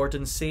was your Lord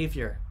and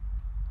Saviour?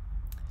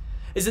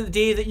 Is it the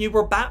day that you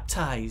were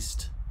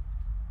baptized?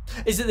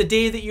 Is it the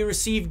day that you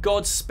received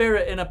God's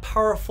Spirit in a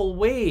powerful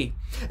way?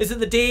 Is it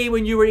the day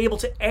when you were able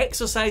to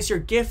exercise your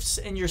gifts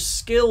and your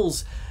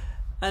skills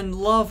and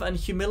love and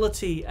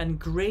humility and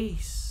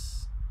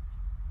grace?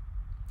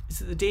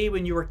 Is it the day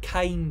when you were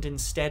kind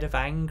instead of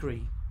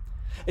angry?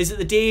 Is it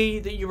the day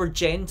that you were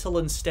gentle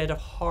instead of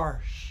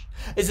harsh?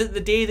 Is it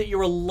the day that you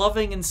were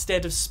loving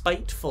instead of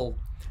spiteful?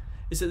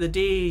 Is it the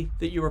day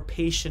that you were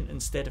patient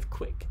instead of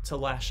quick to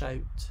lash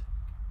out?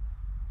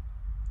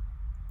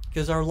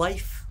 Because our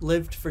life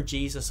lived for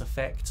Jesus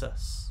affects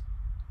us.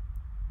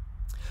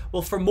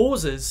 Well, for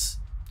Moses,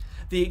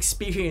 the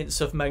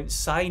experience of Mount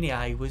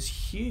Sinai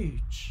was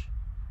huge.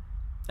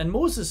 And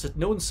Moses had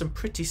known some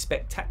pretty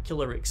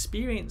spectacular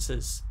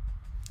experiences.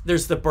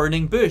 There's the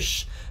burning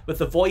bush with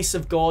the voice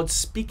of God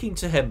speaking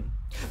to him.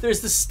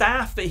 There's the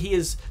staff that he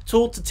is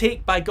told to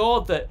take by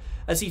God that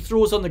as he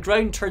throws on the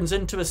ground turns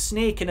into a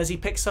snake, and as he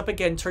picks up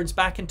again turns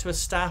back into a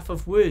staff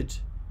of wood.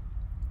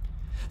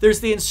 There's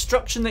the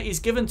instruction that he's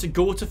given to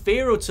go to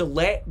Pharaoh to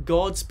let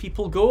God's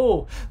people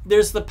go.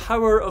 There's the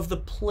power of the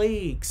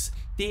plagues,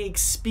 the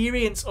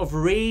experience of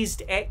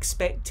raised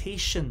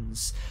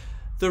expectations,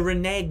 the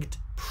reneged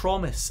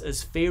promise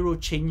as Pharaoh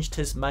changed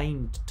his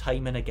mind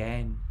time and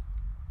again.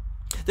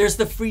 There's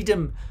the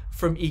freedom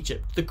from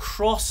Egypt, the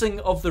crossing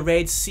of the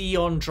Red Sea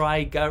on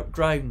dry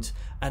ground,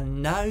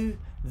 and now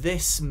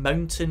this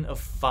mountain of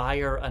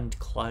fire and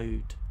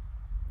cloud.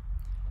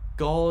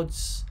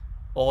 God's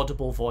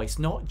audible voice,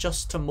 not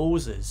just to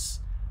Moses,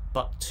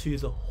 but to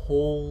the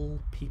whole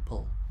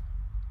people.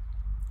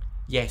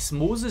 Yes,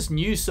 Moses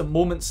knew some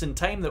moments in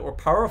time that were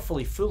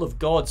powerfully full of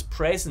God's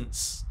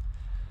presence,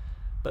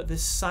 but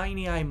this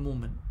Sinai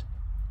moment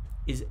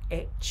is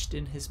etched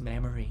in his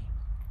memory.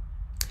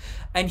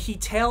 And he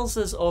tells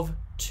us of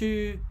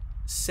two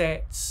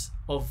sets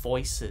of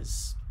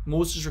voices.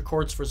 Moses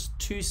records for us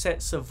two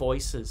sets of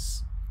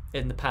voices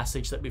in the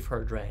passage that we've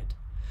heard read.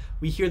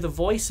 We hear the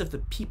voice of the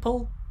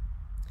people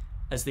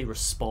as they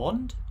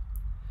respond,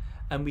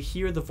 and we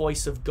hear the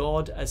voice of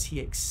God as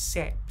he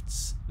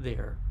accepts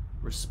their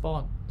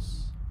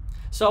response.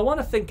 So I want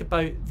to think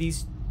about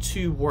these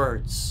two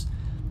words,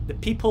 the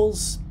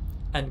people's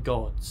and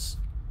God's.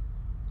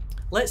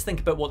 Let's think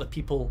about what the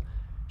people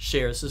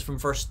share. This is from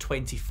verse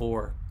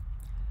 24.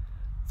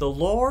 The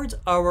Lord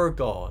our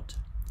God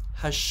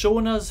has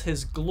shown us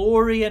his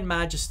glory and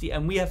majesty,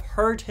 and we have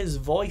heard his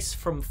voice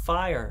from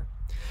fire.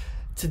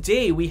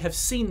 Today we have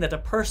seen that a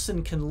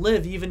person can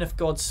live even if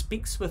God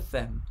speaks with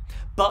them.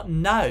 But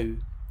now,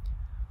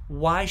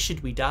 why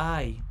should we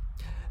die?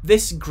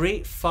 This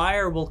great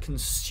fire will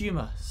consume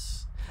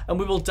us, and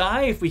we will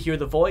die if we hear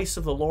the voice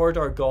of the Lord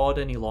our God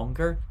any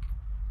longer.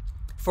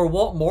 For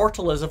what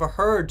mortal has ever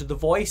heard the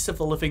voice of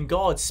the living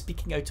God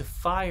speaking out of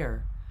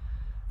fire,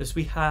 as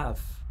we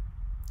have,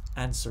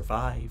 and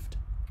survived?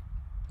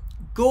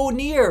 Go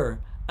near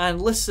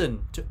and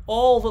listen to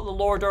all that the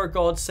Lord our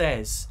God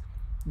says.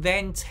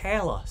 Then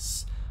tell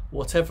us,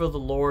 whatever the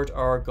Lord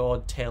our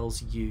God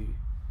tells you,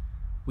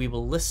 we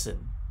will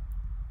listen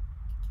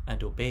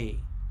and obey.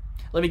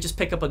 Let me just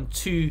pick up on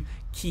two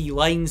key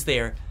lines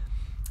there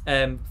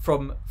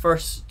from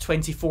verse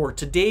 24.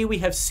 Today we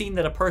have seen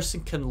that a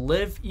person can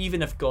live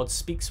even if God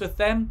speaks with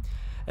them.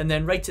 And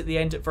then right at the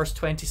end at verse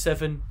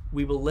 27,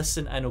 we will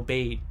listen and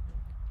obey.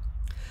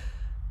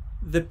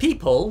 The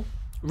people,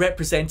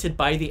 represented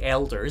by the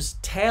elders,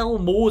 tell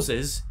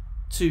Moses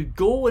to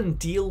go and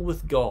deal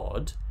with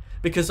God,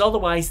 because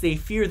otherwise they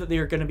fear that they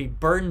are going to be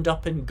burned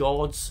up in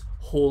God's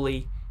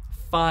holy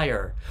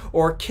fire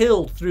or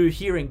killed through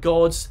hearing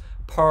God's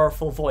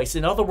powerful voice.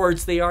 In other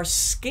words, they are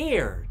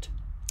scared.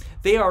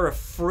 They are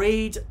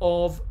afraid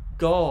of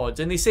God.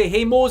 And they say,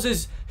 hey,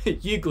 Moses,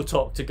 you go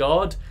talk to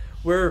God.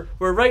 We're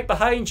right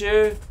behind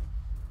you.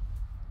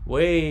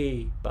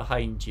 Way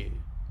behind you.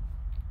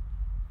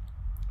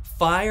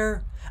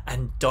 Fire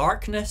and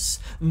darkness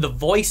and the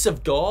voice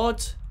of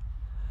God.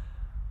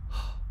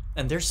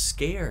 And they're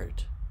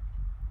scared.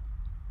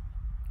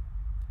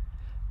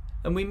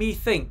 And we may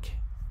think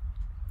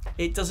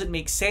it doesn't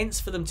make sense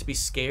for them to be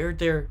scared.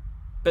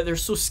 But they're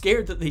so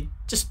scared that they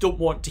just don't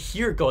want to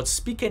hear God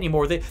speak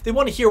anymore. They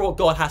want to hear what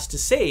God has to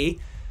say,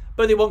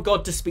 but they want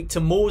God to speak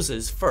to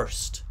Moses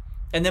first.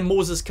 And then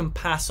Moses can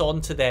pass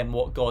on to them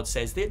what God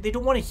says. They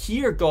don't want to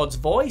hear God's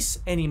voice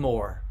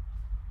anymore.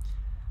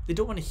 They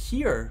don't want to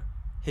hear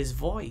his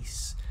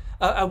voice.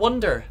 I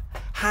wonder,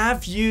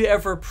 have you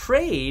ever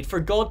prayed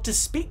for God to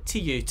speak to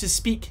you, to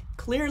speak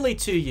clearly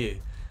to you?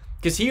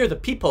 Because here the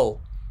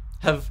people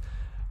have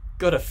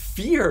got a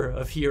fear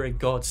of hearing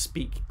God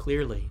speak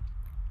clearly.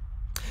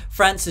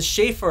 Francis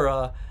Schaeffer,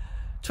 a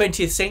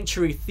 20th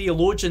century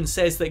theologian,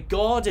 says that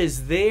God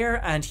is there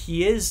and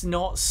he is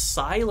not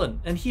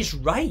silent. And he's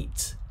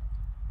right.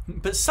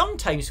 But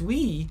sometimes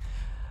we,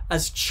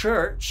 as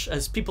church,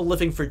 as people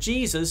living for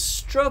Jesus,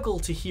 struggle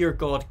to hear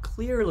God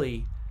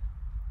clearly.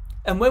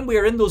 And when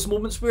we're in those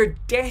moments, we're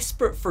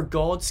desperate for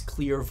God's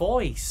clear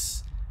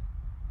voice.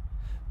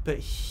 But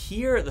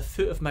here at the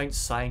foot of Mount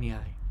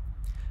Sinai,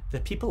 the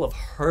people have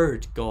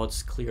heard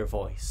God's clear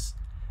voice,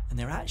 and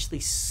they're actually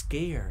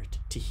scared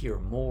to hear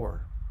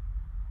more.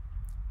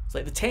 It's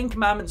like the 10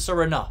 Commandments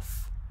are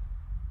enough.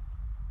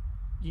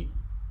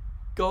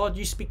 God,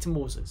 you speak to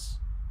Moses.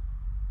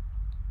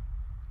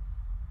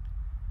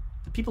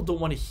 The people don't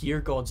want to hear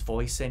God's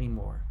voice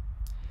anymore.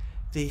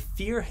 They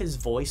fear his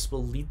voice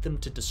will lead them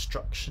to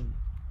destruction.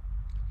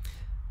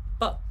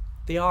 But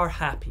they are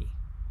happy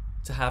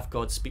to have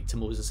God speak to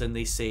Moses, and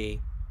they say,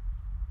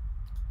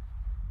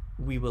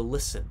 we will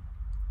listen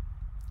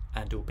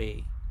and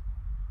obey.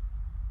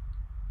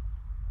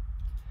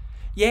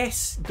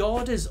 Yes,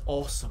 God is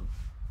awesome,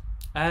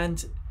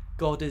 and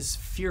God is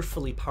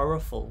fearfully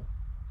powerful,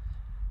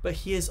 but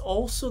he is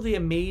also the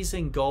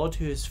amazing God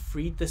who has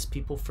freed this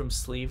people from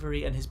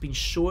slavery and has been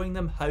showing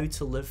them how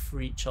to live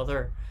for each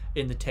other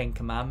in the 10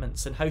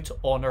 Commandments and how to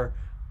honour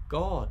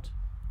God.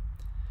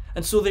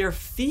 And so their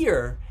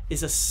fear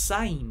is a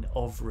sign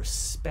of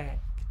respect.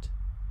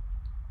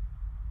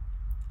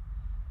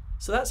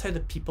 So that's how the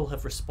people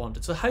have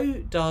responded. So how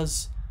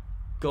does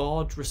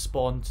God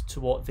respond to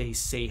what they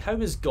say? How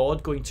is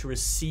God going to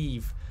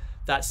receive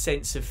that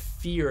sense of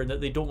fear and that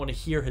they don't want to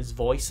hear his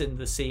voice in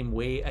the same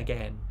way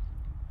again?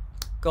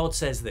 God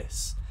says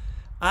this,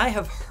 I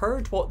have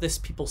heard what this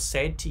people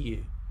said to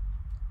you.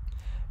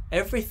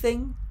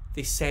 Everything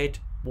they said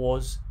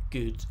was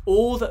good.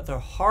 Oh, that their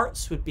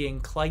hearts would be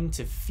inclined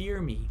to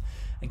fear me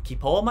and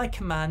keep all my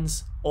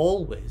commands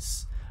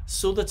always,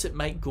 so that it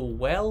might go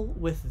well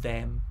with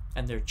them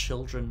and their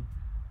children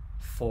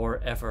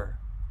forever.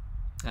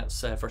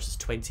 That's verses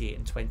 28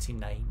 and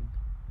 29.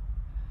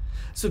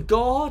 So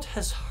God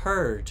has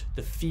heard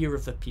the fear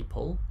of the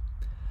people,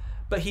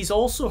 but he's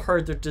also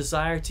heard their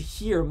desire to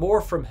hear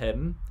more from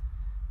him,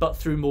 but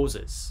through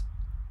Moses.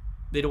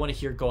 They don't want to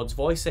hear God's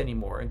voice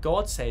anymore. And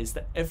God says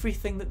that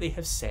everything that they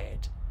have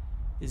said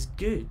is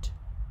good.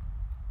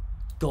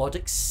 God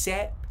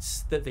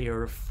accepts that they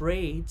are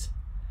afraid,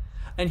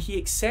 and he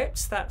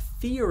accepts that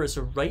fear as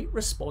a right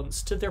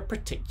response to their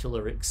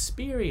particular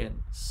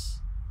experience.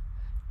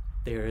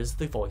 There is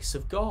the voice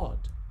of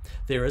God.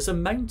 There is a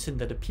mountain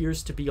that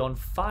appears to be on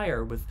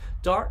fire with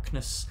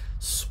darkness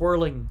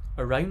swirling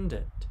around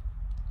it.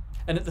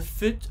 And at the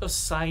foot of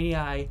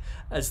Sinai,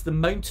 as the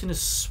mountain is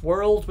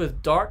swirled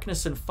with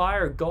darkness and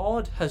fire,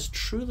 God has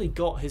truly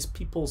got his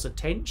people's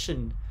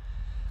attention.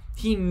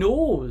 He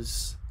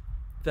knows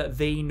that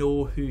they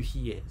know who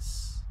he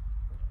is.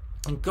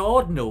 And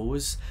God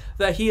knows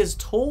that he has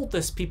told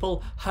this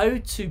people how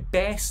to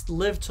best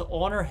live to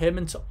honour him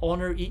and to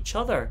honour each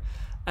other.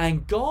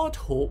 And God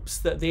hopes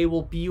that they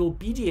will be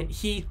obedient.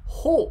 He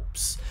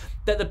hopes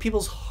that the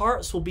people's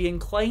hearts will be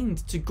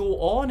inclined to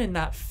go on in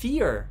that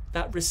fear,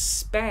 that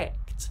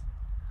respect,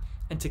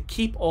 and to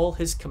keep all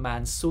his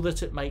commands so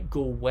that it might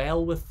go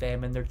well with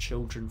them and their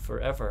children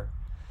forever.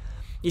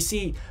 You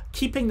see,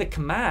 keeping the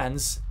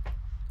commands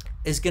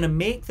is going to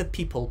make the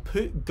people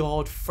put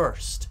God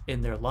first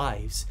in their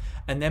lives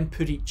and then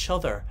put each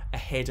other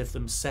ahead of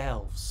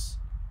themselves.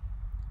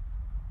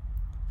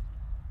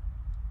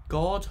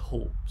 God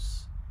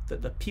hopes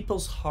that the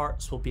people's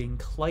hearts will be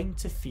inclined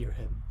to fear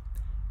him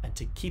and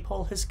to keep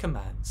all his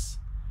commands,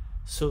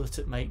 so that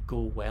it might go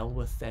well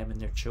with them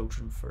and their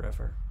children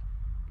forever.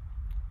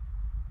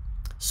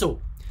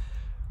 So,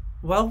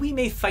 while we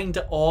may find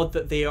it odd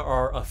that they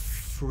are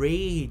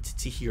afraid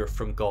to hear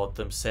from God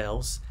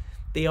themselves,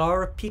 they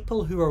are a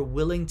people who are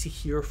willing to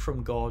hear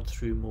from God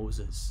through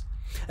Moses.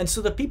 And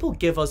so the people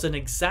give us an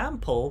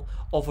example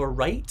of a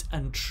right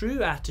and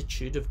true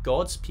attitude of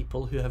God's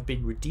people who have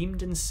been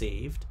redeemed and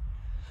saved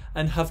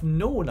and have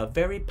known a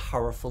very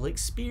powerful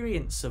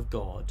experience of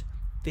God.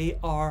 They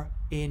are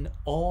in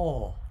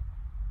awe.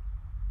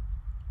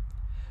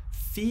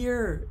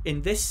 Fear,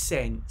 in this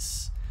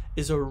sense,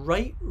 is a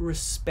right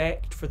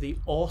respect for the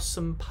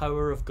awesome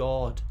power of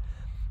God,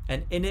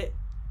 and in it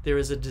there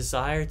is a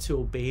desire to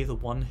obey the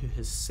one who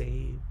has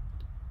saved.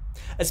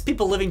 As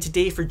people living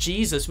today for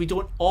Jesus, we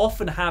don't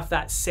often have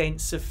that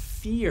sense of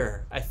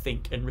fear, I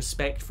think, and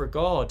respect for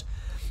God.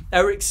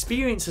 Our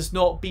experience has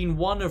not been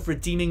one of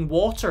redeeming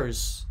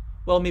waters.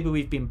 Well, maybe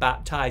we've been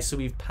baptized, so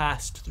we've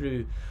passed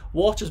through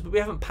waters, but we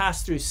haven't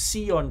passed through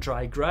sea on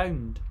dry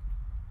ground.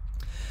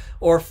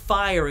 Or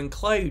fire and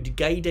cloud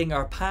guiding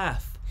our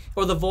path.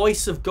 Or the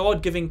voice of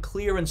God giving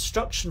clear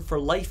instruction for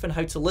life and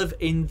how to live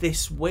in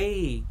this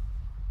way.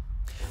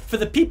 For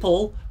the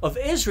people of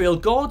Israel,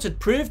 God had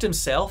proved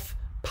himself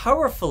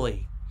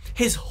powerfully.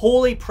 His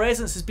holy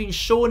presence has been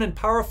shown in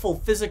powerful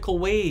physical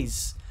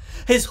ways.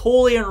 His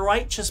holy and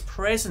righteous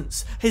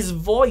presence, his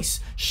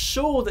voice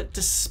show that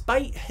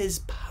despite his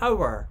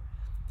power,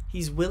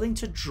 he's willing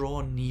to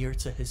draw near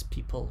to his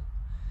people.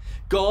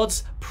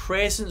 God's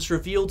presence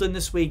revealed in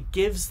this way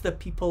gives the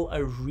people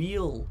a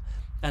real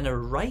and a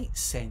right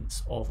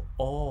sense of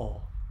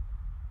awe.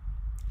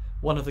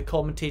 One of the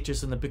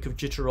commentators in the book of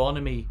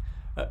Deuteronomy,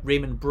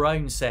 Raymond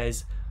Brown,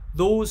 says,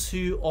 "Those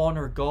who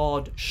honour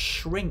God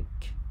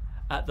shrink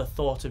at the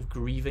thought of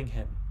grieving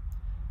him.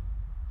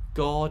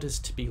 God is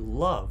to be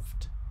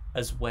loved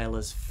as well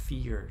as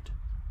feared."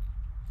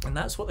 And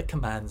that's what the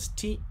commands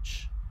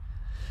teach.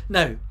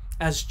 Now,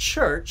 as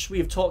church, we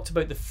have talked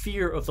about the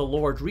fear of the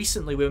Lord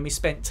recently when we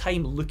spent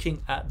time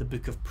looking at the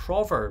book of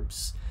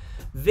Proverbs.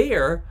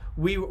 There,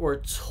 we were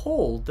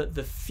told that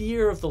the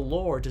fear of the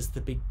Lord is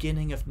the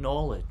beginning of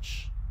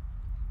knowledge.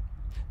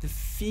 The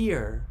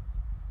fear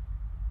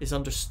is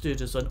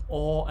understood as an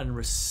awe and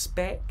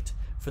respect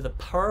for the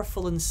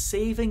powerful and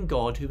saving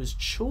God who has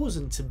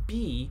chosen to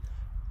be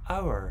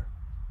our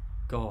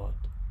God,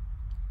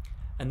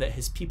 and that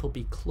his people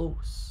be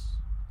close.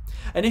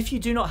 And if you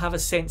do not have a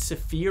sense of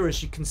fear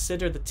as you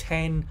consider the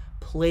 10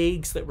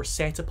 plagues that were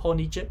set upon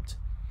Egypt,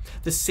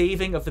 the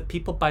saving of the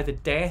people by the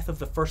death of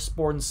the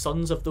firstborn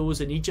sons of those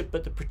in Egypt,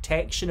 but the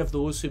protection of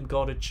those whom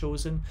God had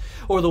chosen,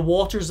 or the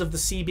waters of the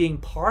sea being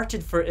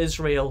parted for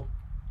Israel,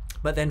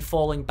 but then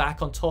falling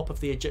back on top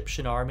of the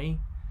Egyptian army,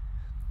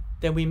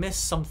 then we miss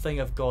something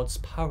of God's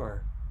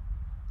power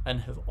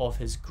and of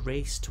his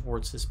grace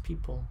towards his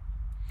people.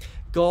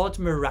 God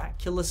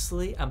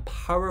miraculously and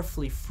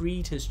powerfully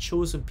freed his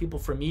chosen people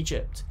from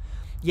Egypt.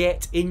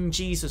 Yet in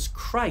Jesus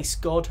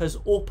Christ, God has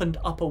opened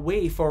up a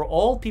way for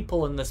all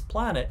people on this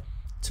planet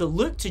to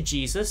look to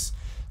Jesus,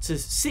 to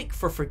seek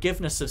for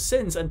forgiveness of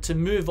sins, and to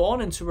move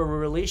on into a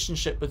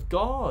relationship with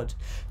God.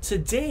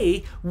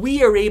 Today,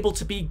 we are able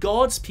to be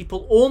God's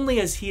people only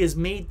as he has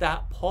made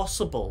that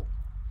possible.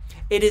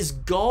 It is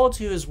God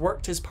who has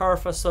worked his power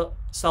for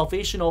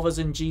salvation of us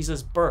in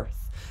Jesus'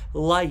 birth,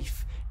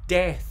 life,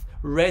 death,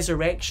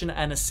 resurrection,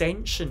 and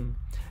ascension.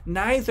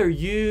 Neither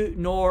you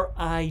nor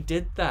I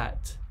did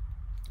that.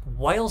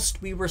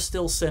 Whilst we were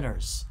still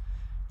sinners,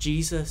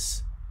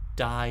 Jesus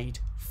died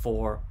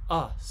for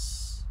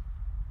us.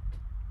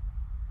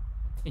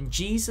 And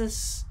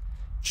Jesus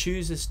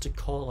chooses to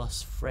call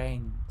us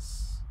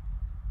friends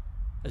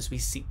as we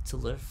seek to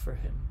live for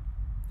him.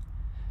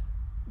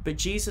 But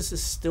Jesus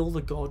is still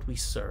the God we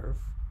serve.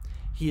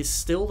 He is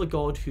still the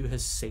God who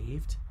has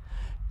saved,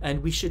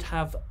 and we should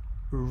have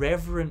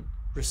reverent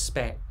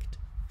respect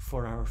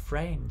for our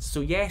friends.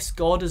 So yes,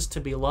 God is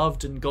to be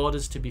loved and God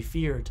is to be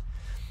feared,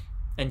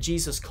 and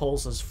Jesus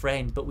calls us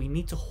friend, but we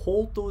need to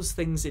hold those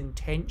things in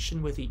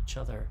tension with each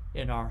other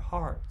in our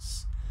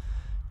hearts.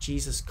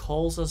 Jesus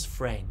calls us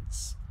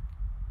friends.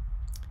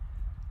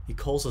 He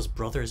calls us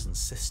brothers and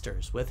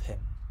sisters with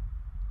him.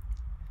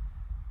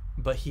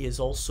 But he is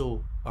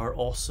also our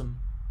awesome,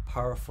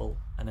 powerful,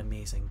 and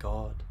amazing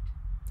God.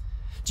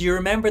 Do you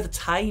remember the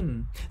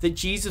time that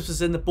Jesus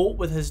was in the boat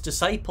with his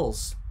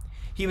disciples?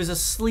 He was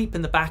asleep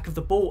in the back of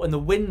the boat, and the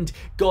wind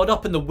got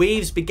up and the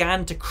waves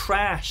began to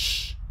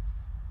crash.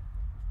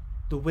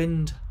 The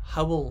wind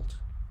howled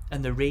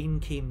and the rain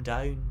came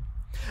down.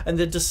 And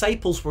the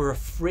disciples were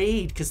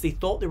afraid because they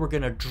thought they were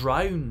going to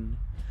drown.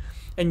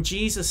 And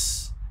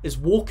Jesus is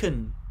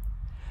woken,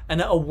 and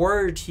at a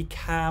word he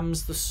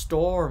calms the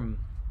storm.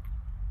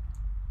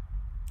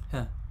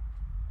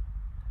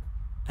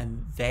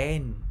 And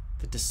then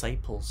the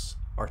disciples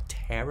are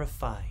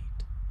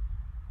terrified.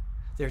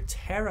 They're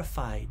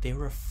terrified.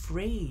 They're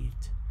afraid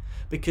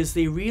because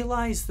they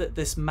realize that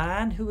this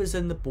man who is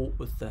in the boat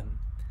with them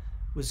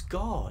was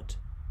God,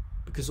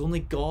 because only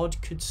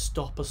God could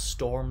stop a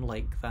storm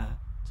like that.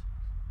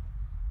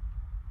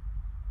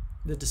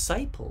 The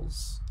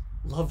disciples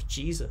loved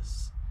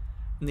Jesus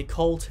and they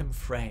called him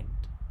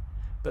friend,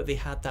 but they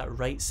had that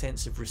right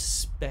sense of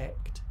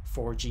respect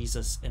for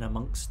Jesus in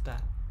amongst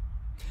that.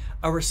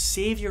 Our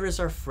Saviour is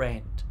our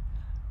friend,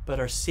 but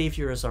our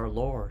Saviour is our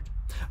Lord.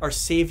 Our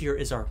Saviour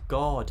is our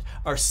God.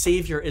 Our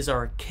Saviour is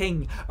our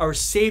King. Our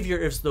Saviour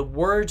is the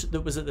Word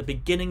that was at the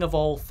beginning of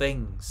all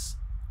things.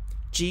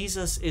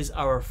 Jesus is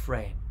our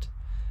friend,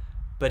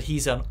 but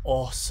he's an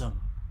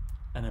awesome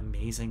and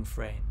amazing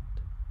friend.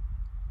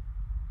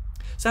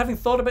 So having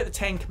thought about the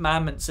Ten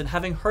Commandments and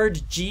having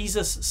heard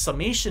Jesus'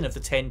 summation of the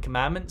Ten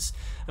Commandments,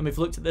 and we've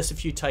looked at this a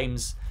few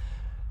times,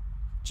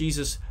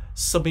 Jesus'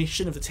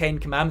 summation of the Ten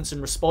Commandments in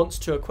response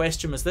to a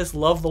question was this: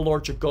 love the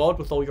Lord your God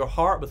with all your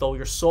heart, with all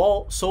your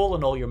soul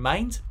and all your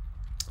mind.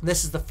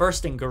 This is the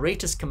first and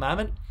greatest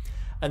commandment,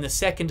 and the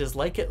second is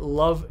like it: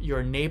 love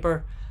your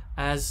neighbour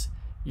as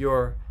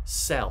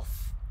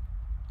yourself.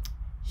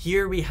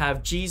 Here we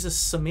have Jesus'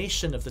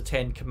 summation of the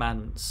Ten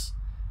Commandments.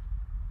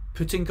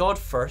 Putting God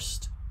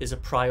first is a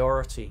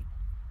priority.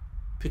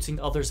 Putting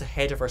others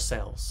ahead of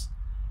ourselves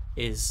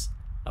is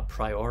a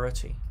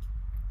priority.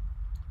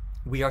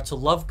 We are to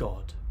love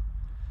God,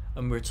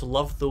 and we're to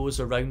love those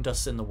around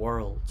us in the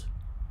world.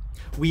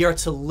 We are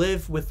to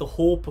live with the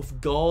hope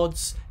of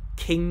God's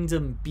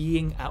kingdom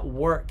being at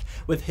work,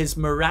 with his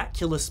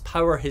miraculous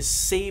power, his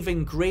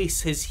saving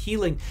grace, his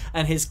healing,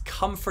 and his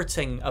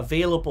comforting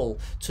available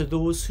to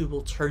those who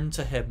will turn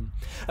to him.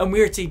 And we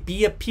are to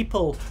be a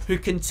people who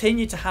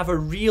continue to have a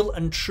real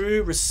and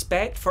true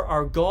respect for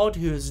our God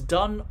who has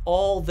done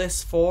all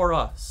this for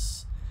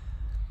us.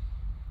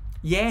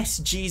 Yes,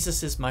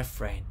 Jesus is my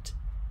friend.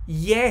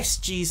 Yes,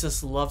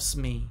 Jesus loves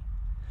me,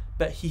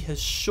 but he has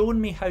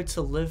shown me how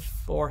to live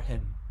for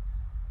him.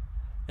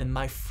 And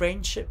my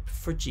friendship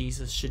for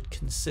Jesus should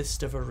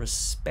consist of a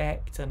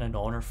respect and an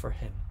honour for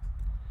him,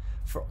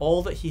 for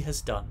all that he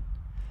has done,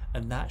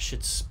 and that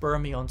should spur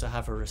me on to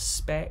have a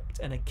respect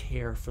and a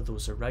care for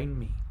those around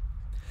me.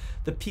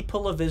 The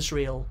people of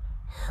Israel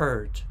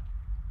heard,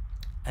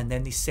 and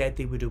then they said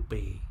they would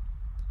obey.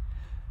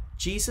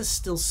 Jesus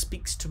still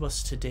speaks to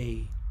us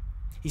today.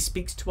 He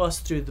speaks to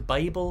us through the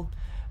Bible,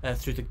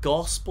 through the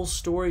gospel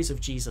stories of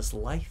Jesus'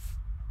 life.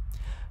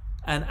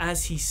 And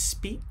as he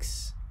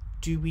speaks,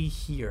 do we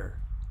hear?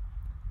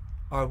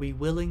 Are we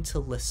willing to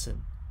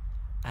listen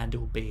and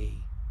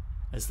obey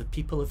as the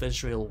people of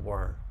Israel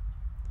were?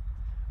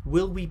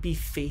 Will we be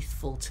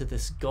faithful to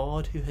this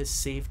God who has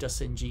saved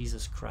us in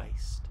Jesus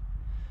Christ?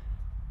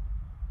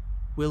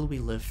 Will we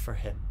live for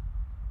him?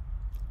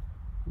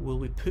 Will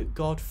we put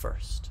God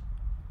first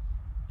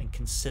and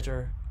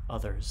consider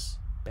others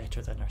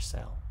better than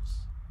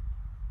ourselves?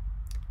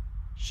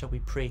 Shall we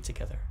pray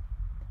together?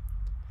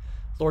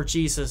 Lord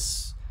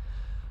Jesus,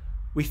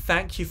 we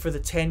thank you for the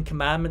 10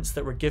 commandments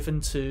that were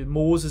given to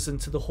Moses and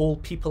to the whole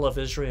people of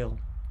Israel.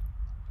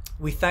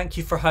 We thank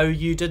you for how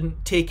you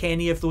didn't take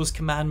any of those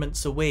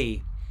commandments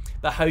away,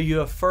 but how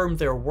you affirmed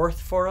their worth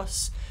for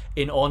us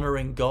in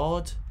honouring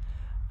God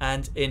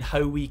and in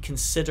how we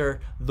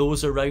consider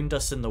those around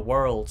us in the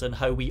world and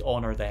how we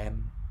honour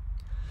them.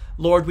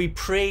 Lord, we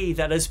pray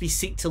that as we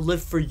seek to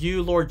live for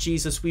you, Lord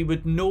Jesus, we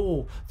would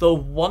know the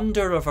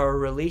wonder of our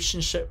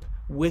relationship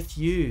with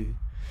you.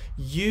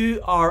 You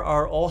are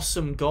our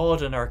awesome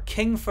God and our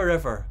King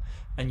forever,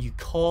 and you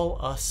call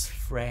us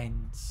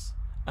friends.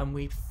 And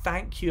we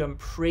thank you and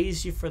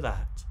praise you for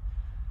that.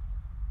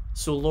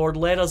 So Lord,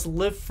 let us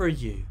live for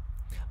you.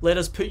 Let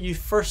us put you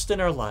first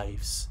in our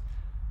lives.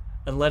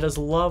 And let us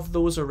love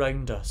those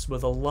around us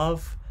with a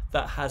love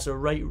that has a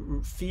right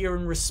fear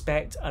and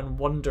respect and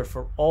wonder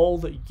for all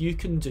that you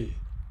can do.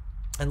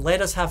 And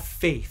let us have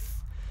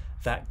faith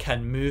that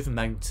can move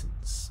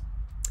mountains.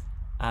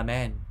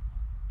 Amen.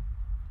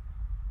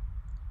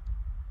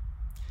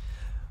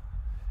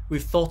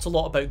 We've thought a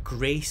lot about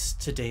grace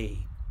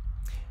today.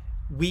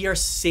 We are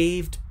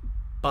saved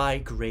by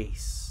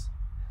grace.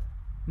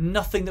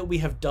 Nothing that we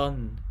have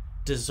done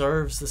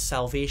deserves the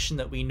salvation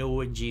that we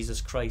know in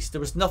Jesus Christ.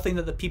 There was nothing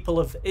that the people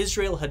of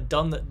Israel had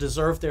done that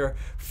deserved their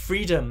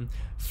freedom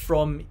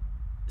from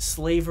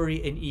slavery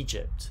in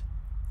Egypt.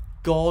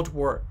 God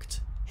worked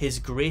his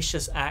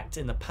gracious act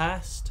in the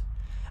past,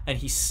 and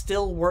he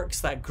still works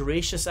that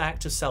gracious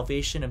act of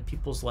salvation in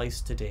people's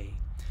lives today.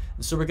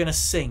 And so we're going to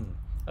sing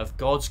of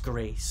God's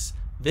grace.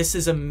 This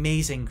is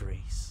amazing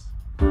grace.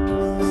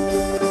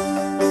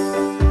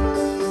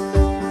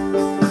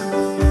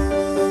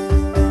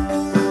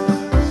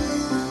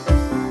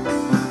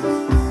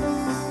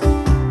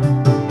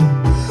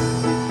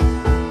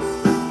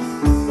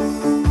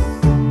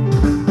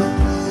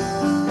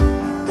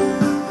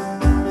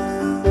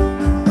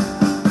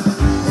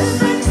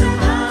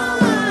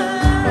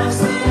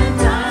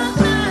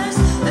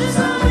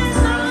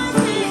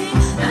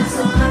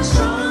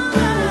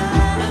 Stronger,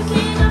 the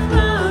King of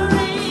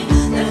glory,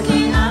 the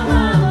King of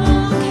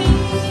all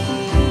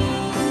kings.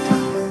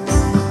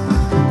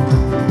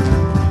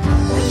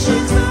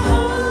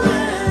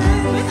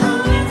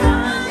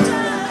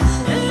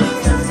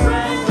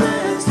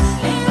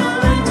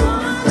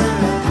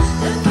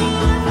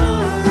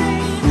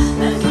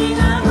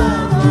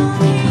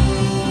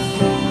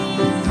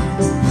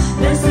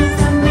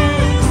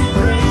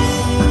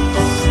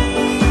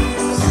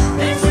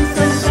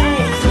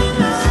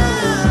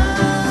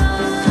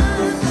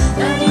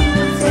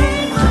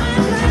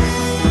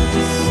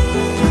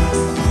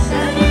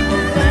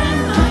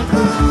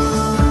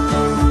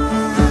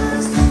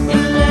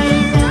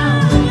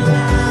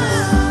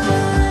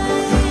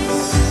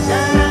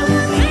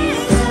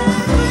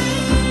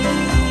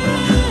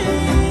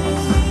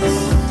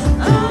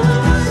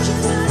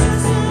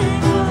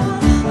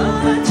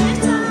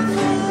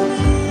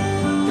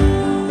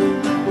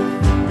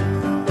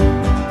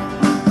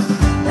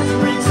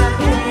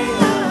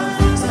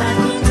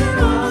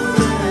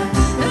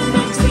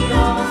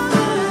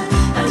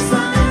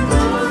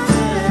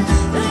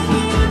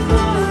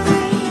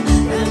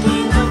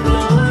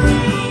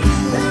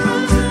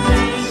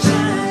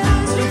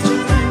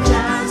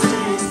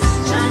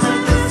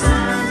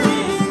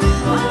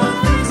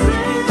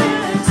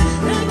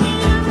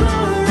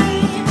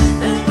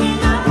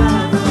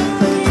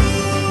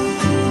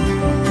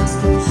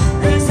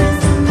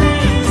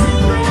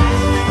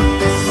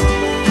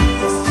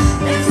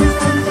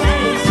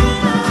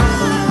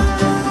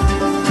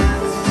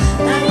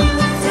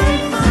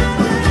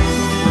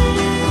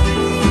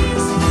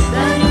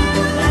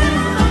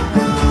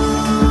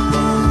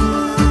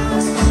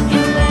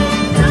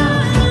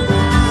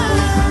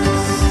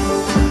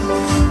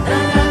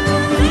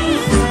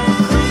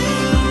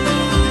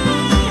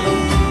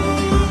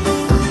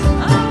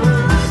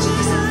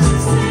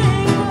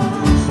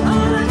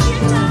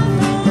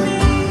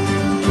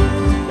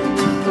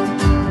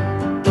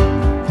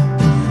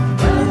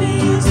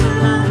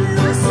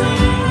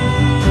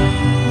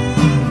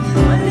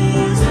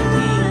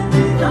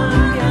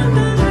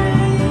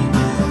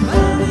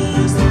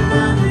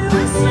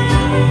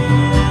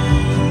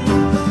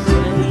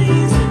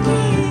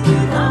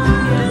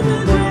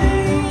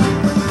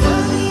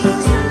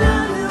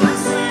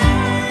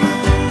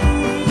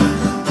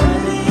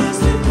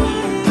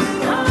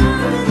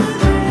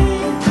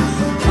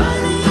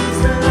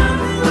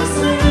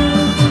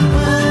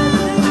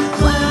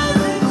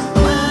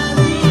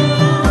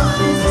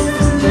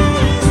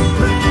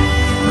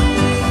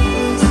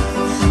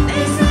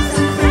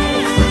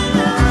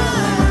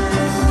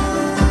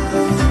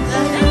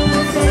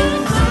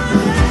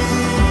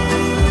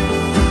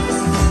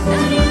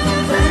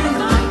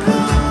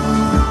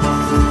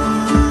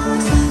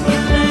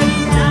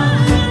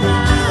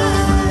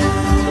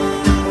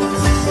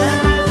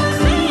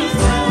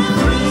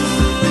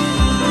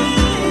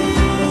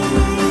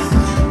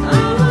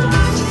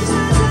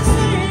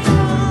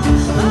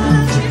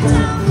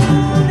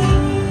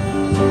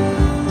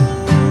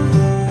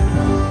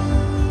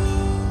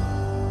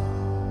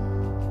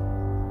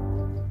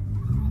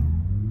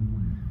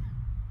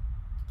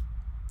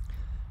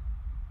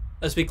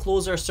 As we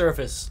close our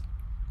service,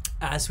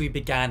 as we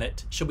began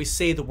it, shall we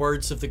say the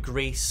words of the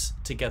grace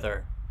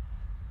together?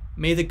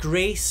 May the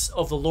grace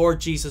of the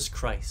Lord Jesus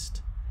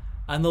Christ,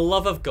 and the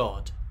love of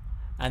God,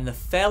 and the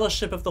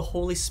fellowship of the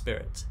Holy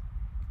Spirit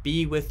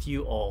be with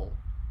you all.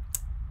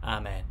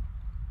 Amen.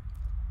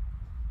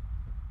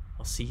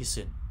 I'll see you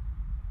soon.